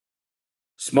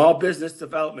 Small Business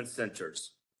Development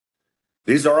Centers.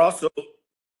 These are also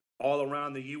all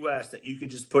around the US that you can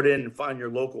just put in and find your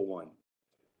local one.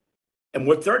 And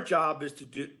what their job is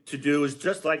to do is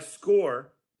just like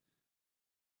SCORE,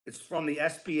 it's from the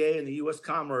SBA and the US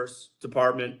Commerce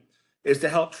Department, is to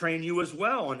help train you as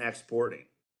well on exporting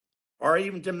or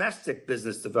even domestic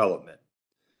business development.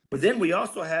 But then we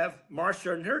also have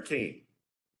Marcia and her team.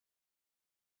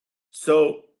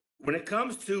 So when it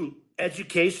comes to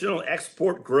educational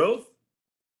export growth,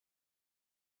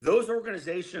 those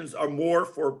organizations are more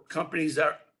for companies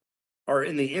that are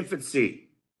in the infancy.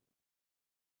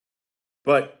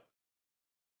 But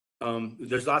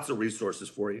there's lots of resources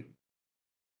for you.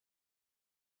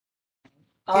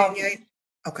 Okay.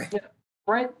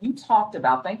 Brent, you talked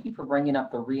about, thank you for bringing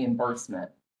up the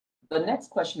reimbursement. The next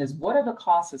question is, what are the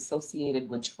costs associated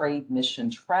with trade mission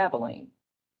traveling?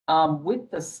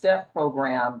 With the STEP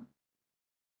program,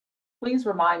 please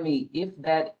remind me if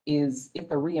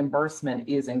the reimbursement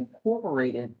is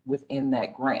incorporated within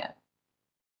that grant.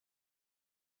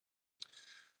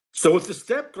 So with the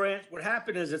STEP grant, what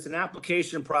happened is it's an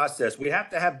application process. We have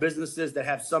to have businesses that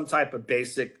have some type of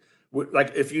basic,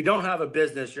 like if you don't have a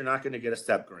business, you're not going to get a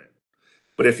STEP grant.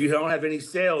 But if you don't have any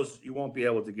sales, you won't be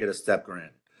able to get a STEP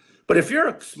grant. But if you're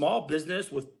a small business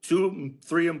with 2,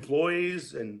 3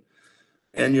 employees and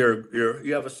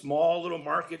you have a small little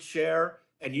market share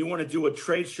and you want to do a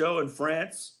trade show in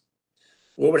France,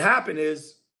 what would happen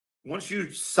is when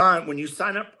you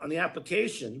sign up on the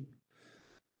application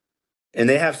and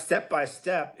they have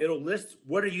step-by-step, it'll list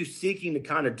what are you seeking to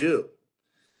kind of do.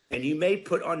 And you may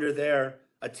put under there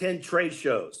attend trade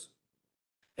shows.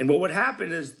 And what would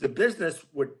happen is the business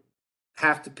would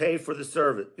have to pay for the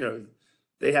service,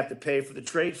 they have to pay for the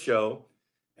trade show.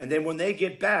 And then when they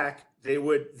get back, they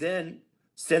would then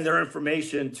send their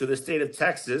information to the state of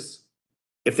Texas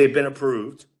if they've been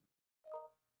approved.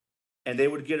 And they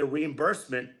would get a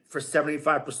reimbursement for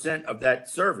 75% of that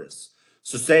service.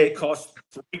 So say it costs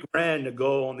 $3,000 to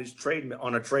go on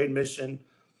a trade mission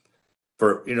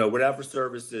for, whatever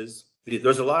services.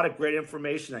 There's a lot of great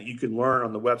information that you can learn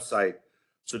on the website.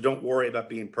 So don't worry about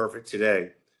being perfect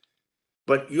today.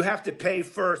 But you have to pay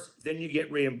first, then you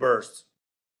get reimbursed.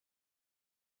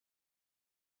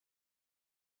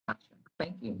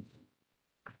 Thank you.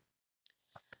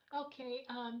 Okay,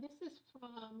 this is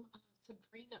from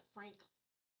Sabrina Franklin.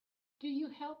 Do you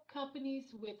help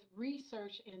companies with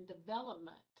research and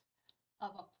development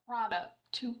of a product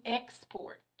to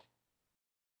export?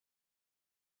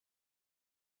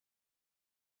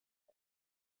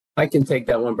 I can take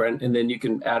that one, Brent, and then you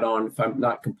can add on if I'm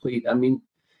not complete. I mean,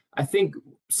 I think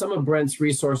some of Brent's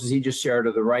resources he just shared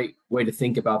are the right way to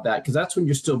think about that, because that's when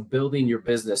you're still building your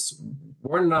business.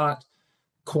 We're not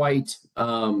quite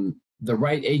the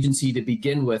right agency to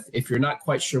begin with if you're not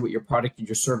quite sure what your product and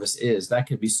your service is. That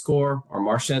could be SCORE or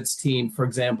Marchette's team, for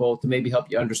example, to maybe help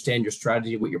you understand your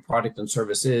strategy, what your product and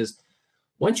service is.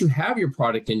 Once you have your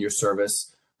product and your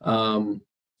service,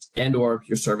 and or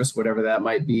your service, whatever that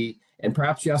might be, and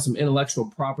perhaps you have some intellectual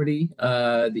property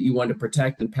that you want to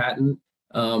protect and patent,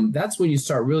 that's when you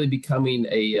start really becoming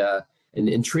an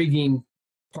intriguing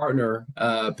partner,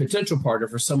 potential partner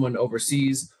for someone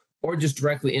overseas, or just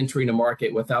directly entering a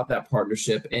market without that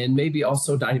partnership, and maybe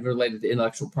also not even related to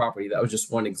intellectual property. That was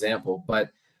just one example. But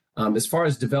as far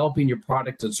as developing your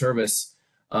product and service,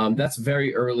 that's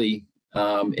very early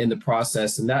in the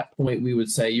process. And that point, we would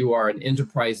say you are an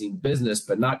enterprising business,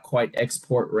 but not quite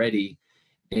export ready.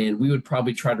 And we would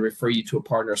probably try to refer you to a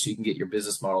partner so you can get your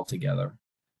business model together.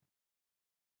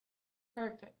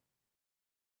 Perfect.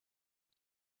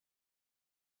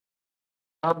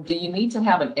 Do you need to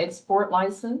have an export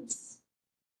license?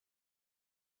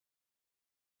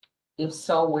 If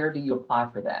so, where do you apply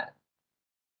for that?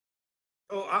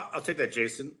 Oh, I'll take that,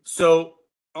 Jason. So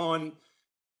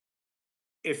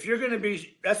if you're going to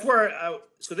be, that's where,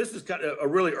 so this is kind of a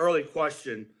really early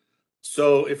question.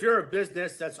 So if you're a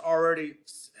business that's already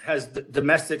has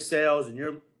domestic sales and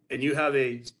you have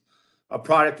a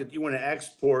product that you want to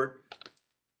export,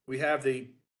 we have the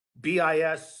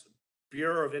BIS,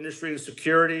 Bureau of Industry and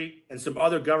Security, and some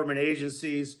other government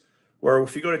agencies where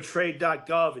if you go to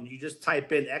trade.gov and you just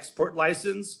type in export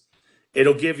license,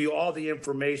 it'll give you all the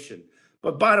information.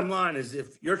 But bottom line is,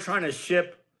 if you're trying to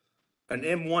ship an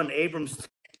M1 Abrams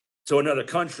to another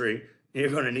country, you're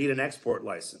going to need an export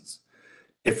license.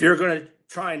 If you're going to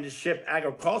try and ship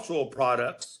agricultural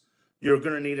products, you're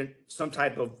going to need some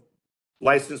type of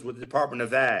license with the Department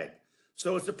of Ag.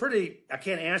 So it's I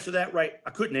can't answer that right. I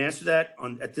couldn't answer that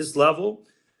at this level,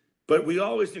 but we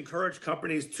always encourage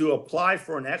companies to apply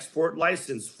for an export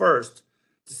license first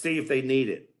to see if they need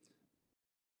it.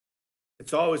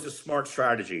 It's always a smart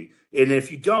strategy. And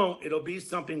if you don't, it'll be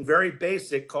something very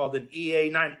basic called an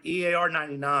EAR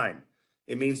 99.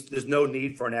 It means there's no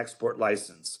need for an export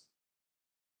license.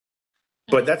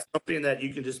 But that's something that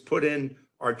you can just put in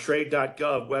our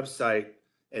trade.gov website,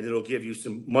 and it'll give you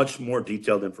some much more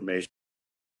detailed information.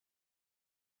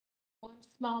 One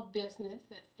small business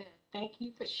that said, thank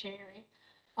you for sharing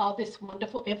all this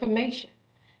wonderful information.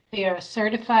 They are a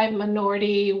certified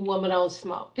minority woman-owned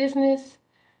small business,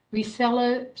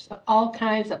 resellers of all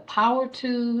kinds of power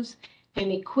tools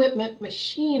and equipment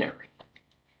machinery.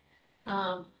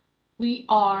 We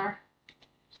are,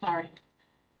 sorry,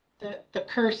 the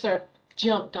cursor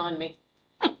jumped on me.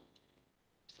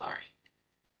 Sorry.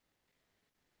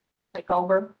 Take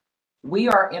over. We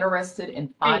are interested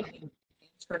in finding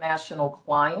international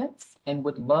clients and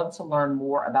would love to learn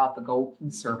more about the Gold Key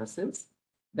services.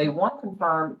 They want to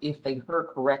confirm if they heard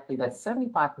correctly that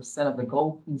 75% of the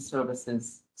Gold Key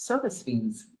service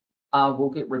fees will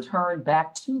get returned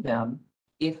back to them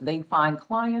if they find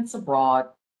clients abroad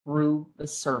through the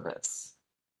service.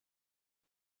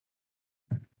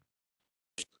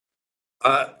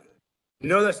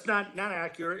 No, that's not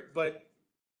accurate, but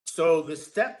so the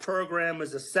STEP program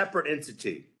is a separate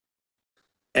entity.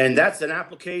 And that's an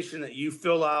application that you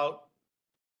fill out,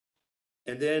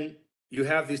 and then you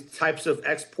have these types of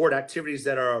export activities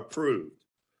that are approved.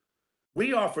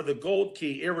 We offer the Gold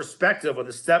Key irrespective of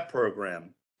the STEP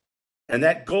program. And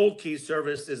that Gold Key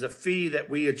service is a fee that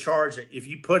we charge. If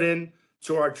you put in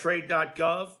to our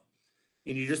trade.gov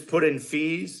and you just put in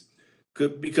fees,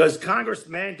 because Congress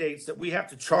mandates that we have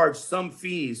to charge some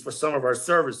fees for some of our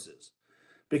services,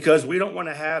 because we don't want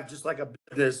to have, just like a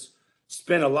business,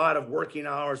 spend a lot of working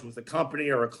hours with a company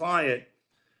or a client,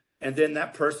 and then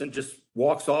that person just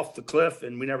walks off the cliff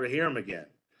and we never hear them again.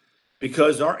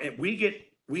 Because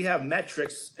we have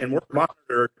metrics and we're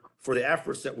monitored for the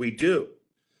efforts that we do.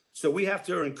 So we have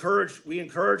to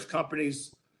encourage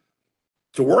companies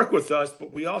to work with us,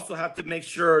 but we also have to make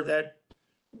sure that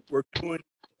we're doing,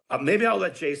 maybe I'll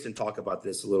let Jason talk about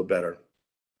this a little better.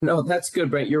 No, that's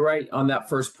good, Brent. You're right on that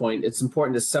first point. It's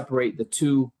important to separate the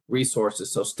two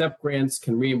resources. So STEP grants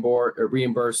can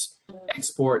reimburse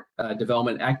export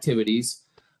development activities.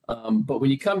 But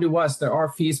when you come to us, there are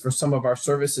fees for some of our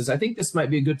services. I think this might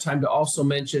be a good time to also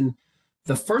mention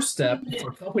the first step for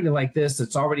a company like this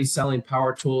that's already selling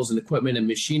power tools and equipment and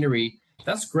machinery.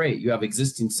 That's great. You have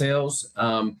existing sales.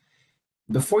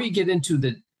 Before you get into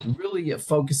the really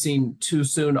focusing too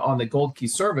soon on the Gold Key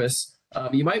service,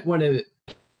 you might want to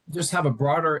just have a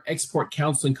broader export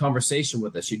counseling conversation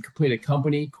with us. You'd complete a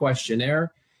company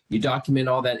questionnaire. You document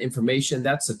all that information.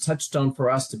 That's a touchstone for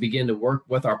us to begin to work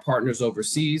with our partners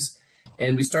overseas.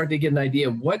 And we start to get an idea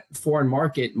of what foreign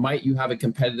market might you have a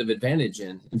competitive advantage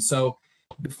in. And so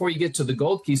before you get to the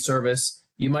Gold Key service,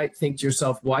 you might think to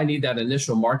yourself, well, I need that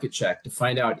initial market check to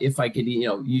find out if I could,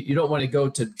 you don't want to go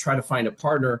to try to find a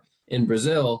partner in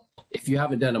Brazil if you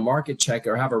haven't done a market check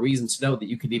or have a reason to know that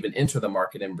you could even enter the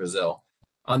market in Brazil.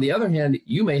 On the other hand,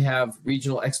 you may have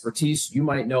regional expertise. You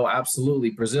might know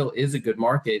absolutely Brazil is a good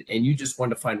market, and you just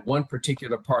want to find one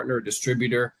particular partner,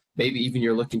 distributor, maybe even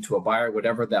you're looking to a buyer,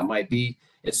 whatever that might be.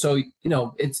 And so,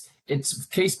 it's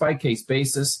case by case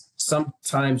basis.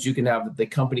 Sometimes you can have the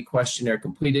company questionnaire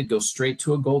completed, go straight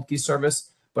to a Gold Key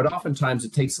service, but oftentimes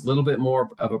it takes a little bit more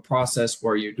of a process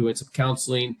where you're doing some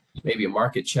counseling, maybe a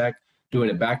market check, doing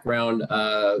a background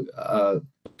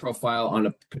profile on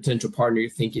a potential partner you're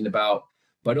thinking about.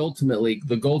 But ultimately,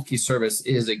 the Gold Key service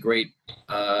is a great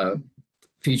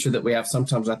feature that we have.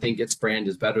 Sometimes I think its brand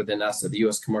is better than us at the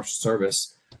U.S. Commercial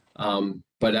Service.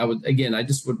 But I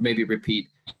just would maybe repeat,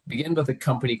 begin with a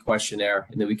company questionnaire,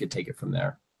 and then we could take it from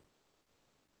there.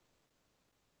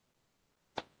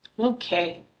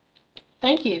 Okay,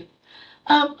 thank you.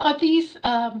 Are these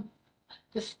the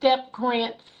STEP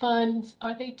grant funds,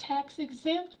 are they tax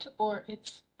exempt or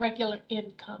it's regular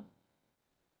income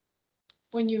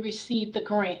when you receive the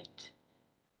grant?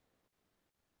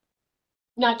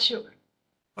 Not sure.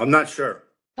 I'm not sure.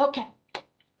 Okay.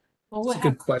 Well, That's a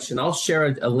good question. I'll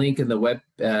share a link in the web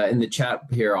in the chat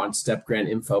here on STEP grant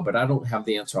info, but I don't have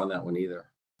the answer on that one either.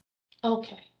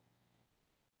 Okay.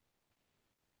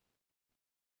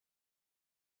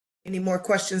 Any more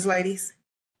questions, ladies?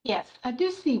 Yes, I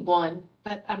do see one,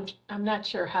 but I'm not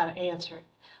sure how to answer it.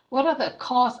 What are the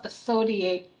costs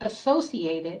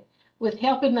associated with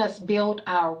helping us build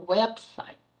our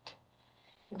website?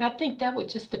 And I think that would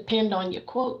just depend on your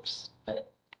quotes,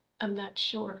 but I'm not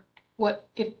sure what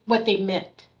they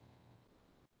meant.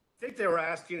 I think they were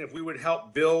asking if we would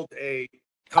help build pay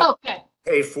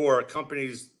for a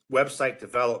company's website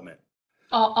development.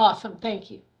 Oh, awesome.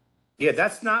 Thank you. Yeah,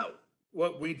 that's not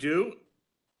what we do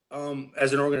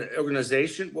as an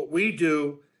organization. What we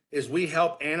do is we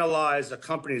help analyze a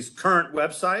company's current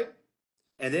website,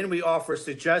 and then we offer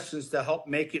suggestions to help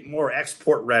make it more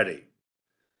export ready.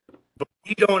 But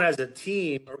we don't, as a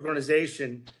team,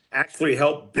 organization, actually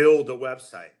help build a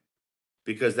website,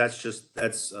 because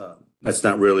that's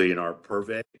not really in our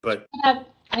purvey. But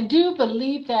I do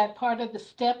believe that part of the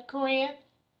STEP grant,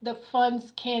 the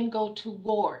funds can go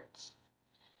towards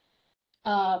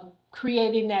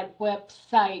creating that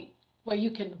website where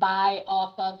you can buy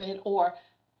off of it, or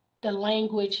the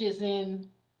language is in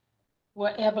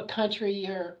whatever country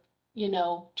you're,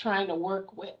 trying to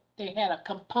work with. They had a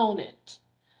component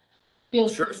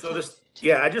built. Sure. So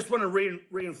I just want to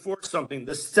reinforce something.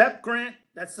 The STEP grant,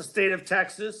 that's the state of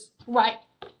Texas. Right.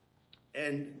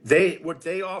 And what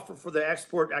they offer for the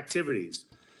export activities,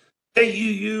 you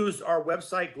use our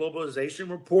website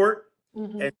globalization report,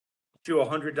 and to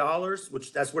 $100,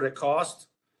 which that's what it costs.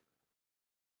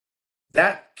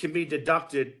 That can be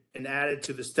deducted and added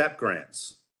to the STEP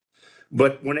grants.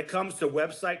 But when it comes to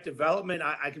website development,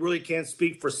 I really can't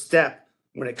speak for STEP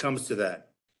when it comes to that.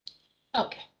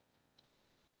 Okay.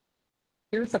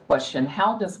 Here's a question.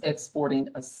 How does exporting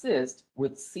assist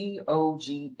with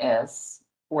COGS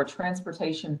for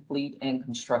transportation, fleet, and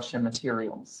construction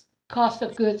materials? Cost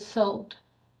of goods sold.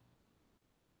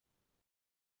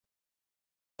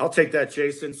 I'll take that,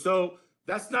 Jason. So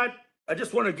that's not, I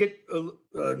just want to get,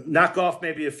 knock off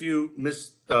maybe a few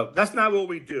that's not what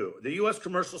we do. The U.S.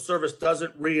 Commercial Service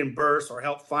doesn't reimburse or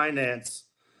help finance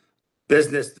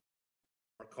business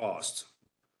cost.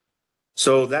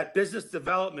 So that business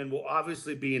development will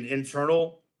obviously be an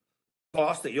internal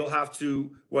cost that you'll have to,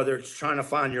 whether it's trying to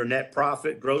find your net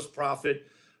profit, gross profit,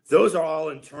 those are all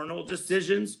internal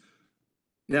decisions.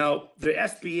 Now, the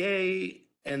SBA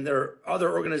and there are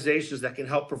other organizations that can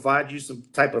help provide you some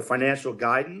type of financial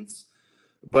guidance,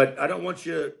 but I don't want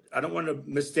to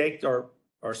mistake or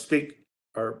speak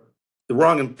or the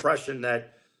wrong impression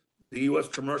that the U.S.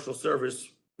 Commercial Service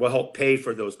will help pay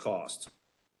for those costs.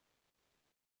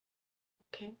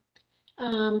 Okay.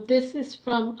 This is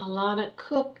from Alana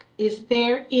Cook. Is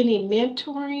there any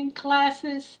mentoring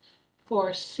classes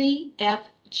for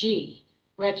CFG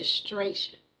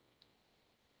registration?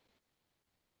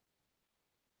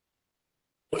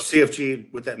 What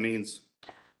CFG, what that means?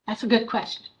 That's a good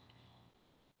question.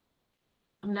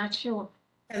 I'm not sure.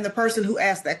 And the person who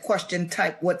asked that question,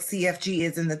 type what CFG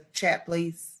is in the chat,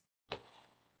 please.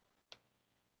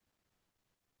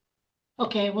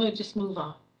 Okay, we'll just move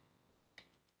on.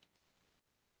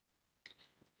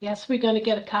 Yes, we're going to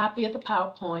get a copy of the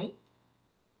PowerPoint.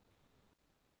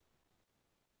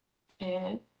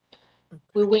 And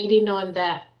we're waiting on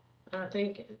that. I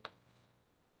think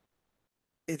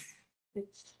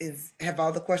Have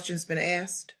all the questions been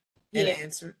asked and yeah,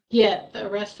 answered? yeah, the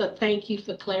rest of thank you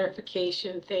for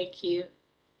clarification. Thank you.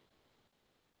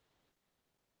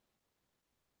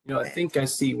 You know, I think I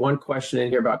see one question in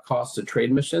here about cost of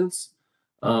trade missions.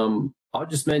 I'll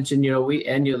just mention, you know, we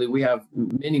annually have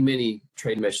many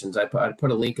trade missions. I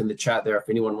put a link in the chat there if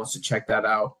anyone wants to check that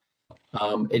out.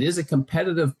 It is a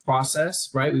competitive process,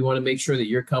 right? We want to make sure that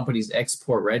your company's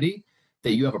export ready,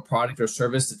 that you have a product or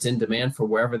service that's in demand for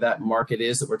wherever that market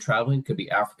is that we're traveling. Could be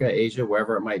Africa, Asia,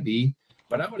 wherever it might be.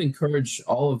 But I would encourage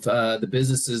all of the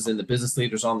businesses and the business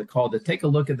leaders on the call to take a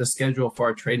look at the schedule for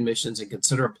our trade missions and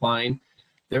consider applying.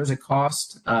 There's a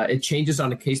cost. It changes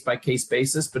on a case-by-case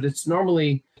basis, but it's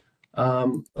normally,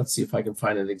 let's see if I can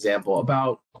find an example,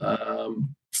 about,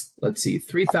 let's see,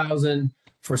 $3,000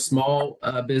 for small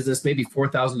business, maybe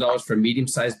 $4,000 for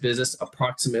medium-sized business,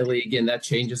 approximately. Again, that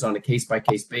changes on a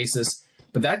case-by-case basis,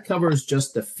 but that covers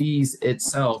just the fees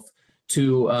itself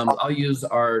to, I'll use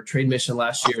our trade mission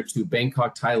last year to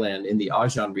Bangkok, Thailand in the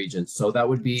ASEAN region. So that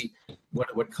would be what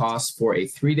it would cost for a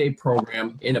 3-day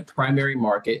program in a primary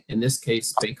market, in this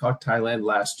case, Bangkok, Thailand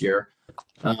last year.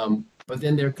 But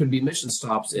then there could be mission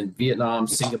stops in Vietnam,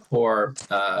 Singapore,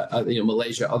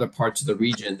 Malaysia, other parts of the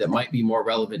region that might be more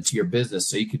relevant to your business.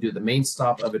 So you could do the main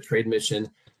stop of a trade mission,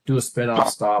 do a spin-off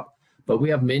stop. But we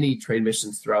have many trade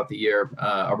missions throughout the year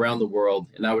around the world,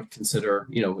 and I would consider,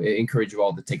 encourage you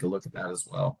all to take a look at that as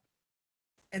well.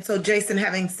 And so, Jason,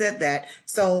 having said that,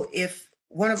 so if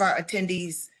one of our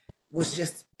attendees was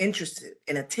just interested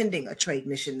in attending a trade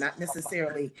mission, not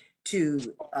necessarily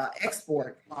to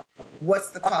export,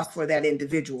 what's the cost for that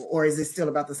individual, or is it still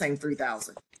about the same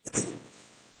 3,000? It's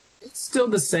still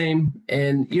the same,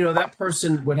 and that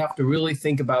person would have to really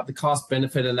think about the cost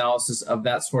benefit analysis of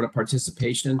that sort of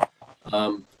participation.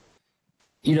 I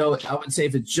would say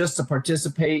if it's just to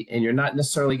participate and you're not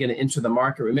necessarily going to enter the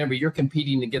market, remember you're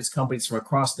competing against companies from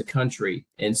across the country,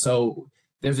 and so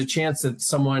there's a chance that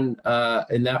someone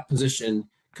in that position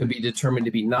could be determined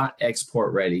to be not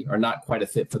export ready or not quite a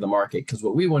fit for the market. Because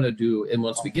what we want to do, and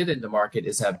once we get into market,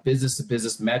 is have business to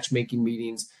business matchmaking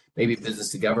meetings, maybe business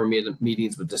to government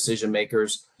meetings with decision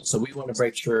makers. So we want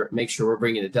to make sure we're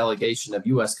bringing a delegation of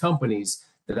U.S. companies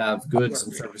that have goods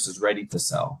and services ready to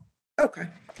sell. Okay.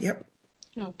 Yep.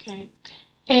 Okay.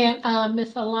 And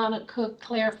Ms. Alana Cook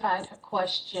clarified her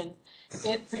question.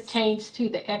 It pertains to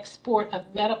the export of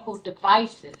medical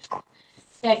devices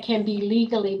that can be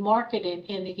legally marketed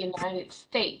in the United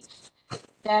States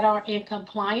that are in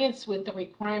compliance with the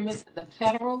requirements of the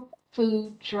Federal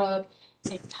Food, Drug,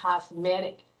 and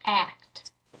Cosmetic Act.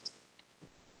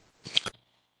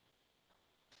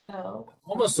 So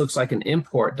almost looks like an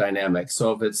import dynamic.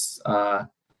 So if it's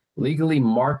legally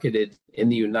marketed in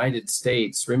the United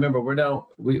States, remember we don't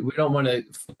want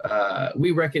to.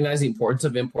 We recognize the importance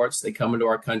of imports. They come into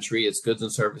our country. It's goods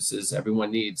and services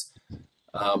everyone needs.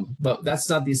 But that's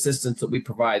not the assistance that we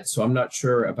provide. So I'm not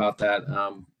sure about that.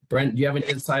 Brent, do you have any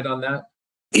insight on that?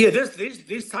 Yeah,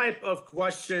 these type of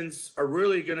questions are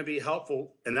really going to be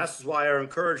helpful. And that's why I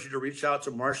encourage you to reach out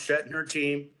to Marchette and her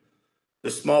team,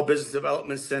 the Small Business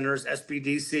Development Centers,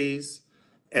 SBDCs,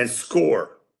 and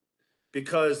SCORE.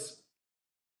 Because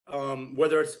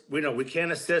whether it's, we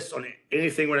can't assist on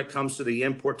anything when it comes to the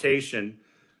importation.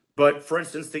 But for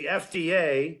instance, the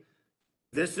FDA,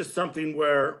 this is something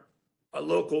where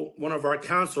one of our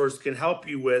counselors can help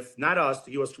you with, not us,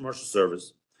 the U.S. Commercial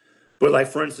Service, but like,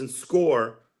 for instance,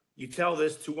 SCORE, you tell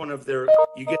this to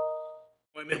you get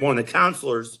one of the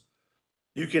counselors,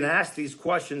 you can ask these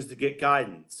questions to get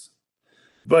guidance.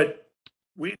 But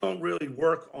we don't really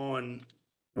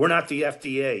we're not the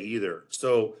FDA either.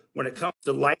 So when it comes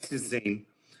to licensing,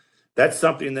 that's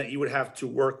something that you would have to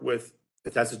work with.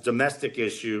 If that's a domestic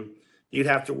issue, you'd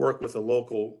have to work with a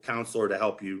local counselor to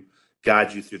help you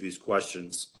guide you through these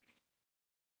questions.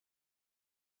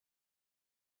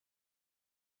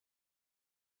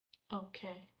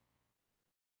 okay.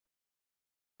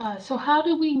 So how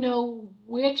do we know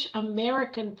which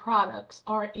American products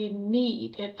are in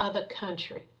need in other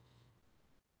countries?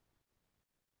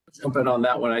 Jump in on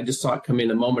that one. I just saw it come in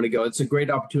a moment ago. It's a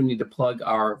great opportunity to plug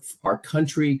our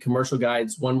country commercial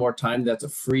guides one more time. That's a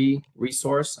free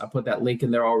resource. I put that link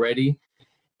in there already.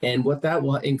 And what that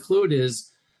will include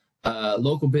is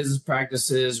local business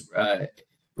practices,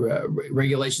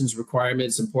 regulations,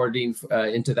 requirements, importing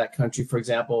into that country, for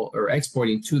example, or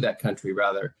exporting to that country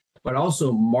rather, but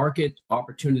also market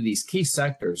opportunities, key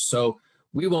sectors. So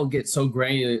We won't get so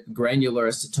granular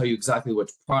as to tell you exactly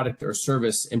which product or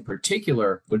service in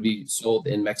particular would be sold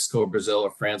in Mexico, Brazil,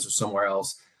 or France, or somewhere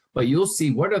else. But you'll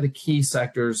see what are the key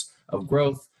sectors of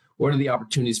growth, what are the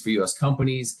opportunities for U.S.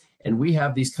 companies, and we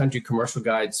have these country commercial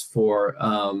guides for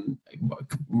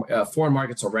foreign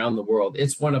markets around the world.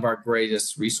 It's one of our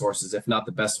greatest resources, if not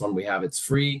the best one we have. It's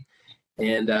free.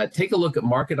 And take a look at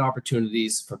market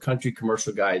opportunities for country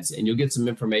commercial guides, and you'll get some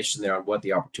information there on what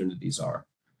the opportunities are.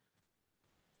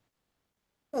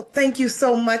 Well, thank you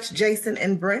so much, Jason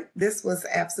and Brent. This was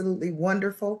absolutely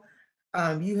wonderful.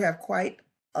 You have quite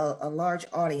a large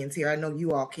audience here. I know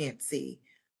you all can't see,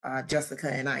 Jessica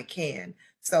and I can.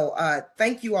 So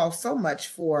thank you all so much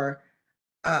for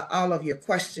all of your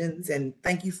questions, and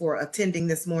thank you for attending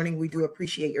this morning. We do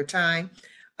appreciate your time.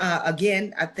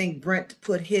 Again, I think Brent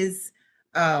put his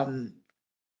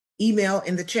email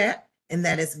in the chat, and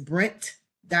that is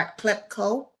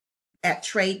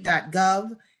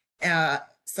brent.klepko@trade.gov.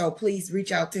 So please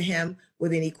reach out to him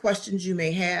with any questions you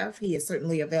may have. He is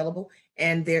certainly available,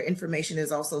 and their information is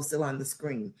also still on the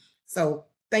screen. So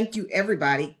thank you,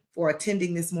 everybody, for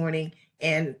attending this morning,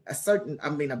 and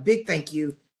a big thank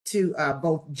you to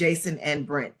both Jason and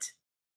Brent.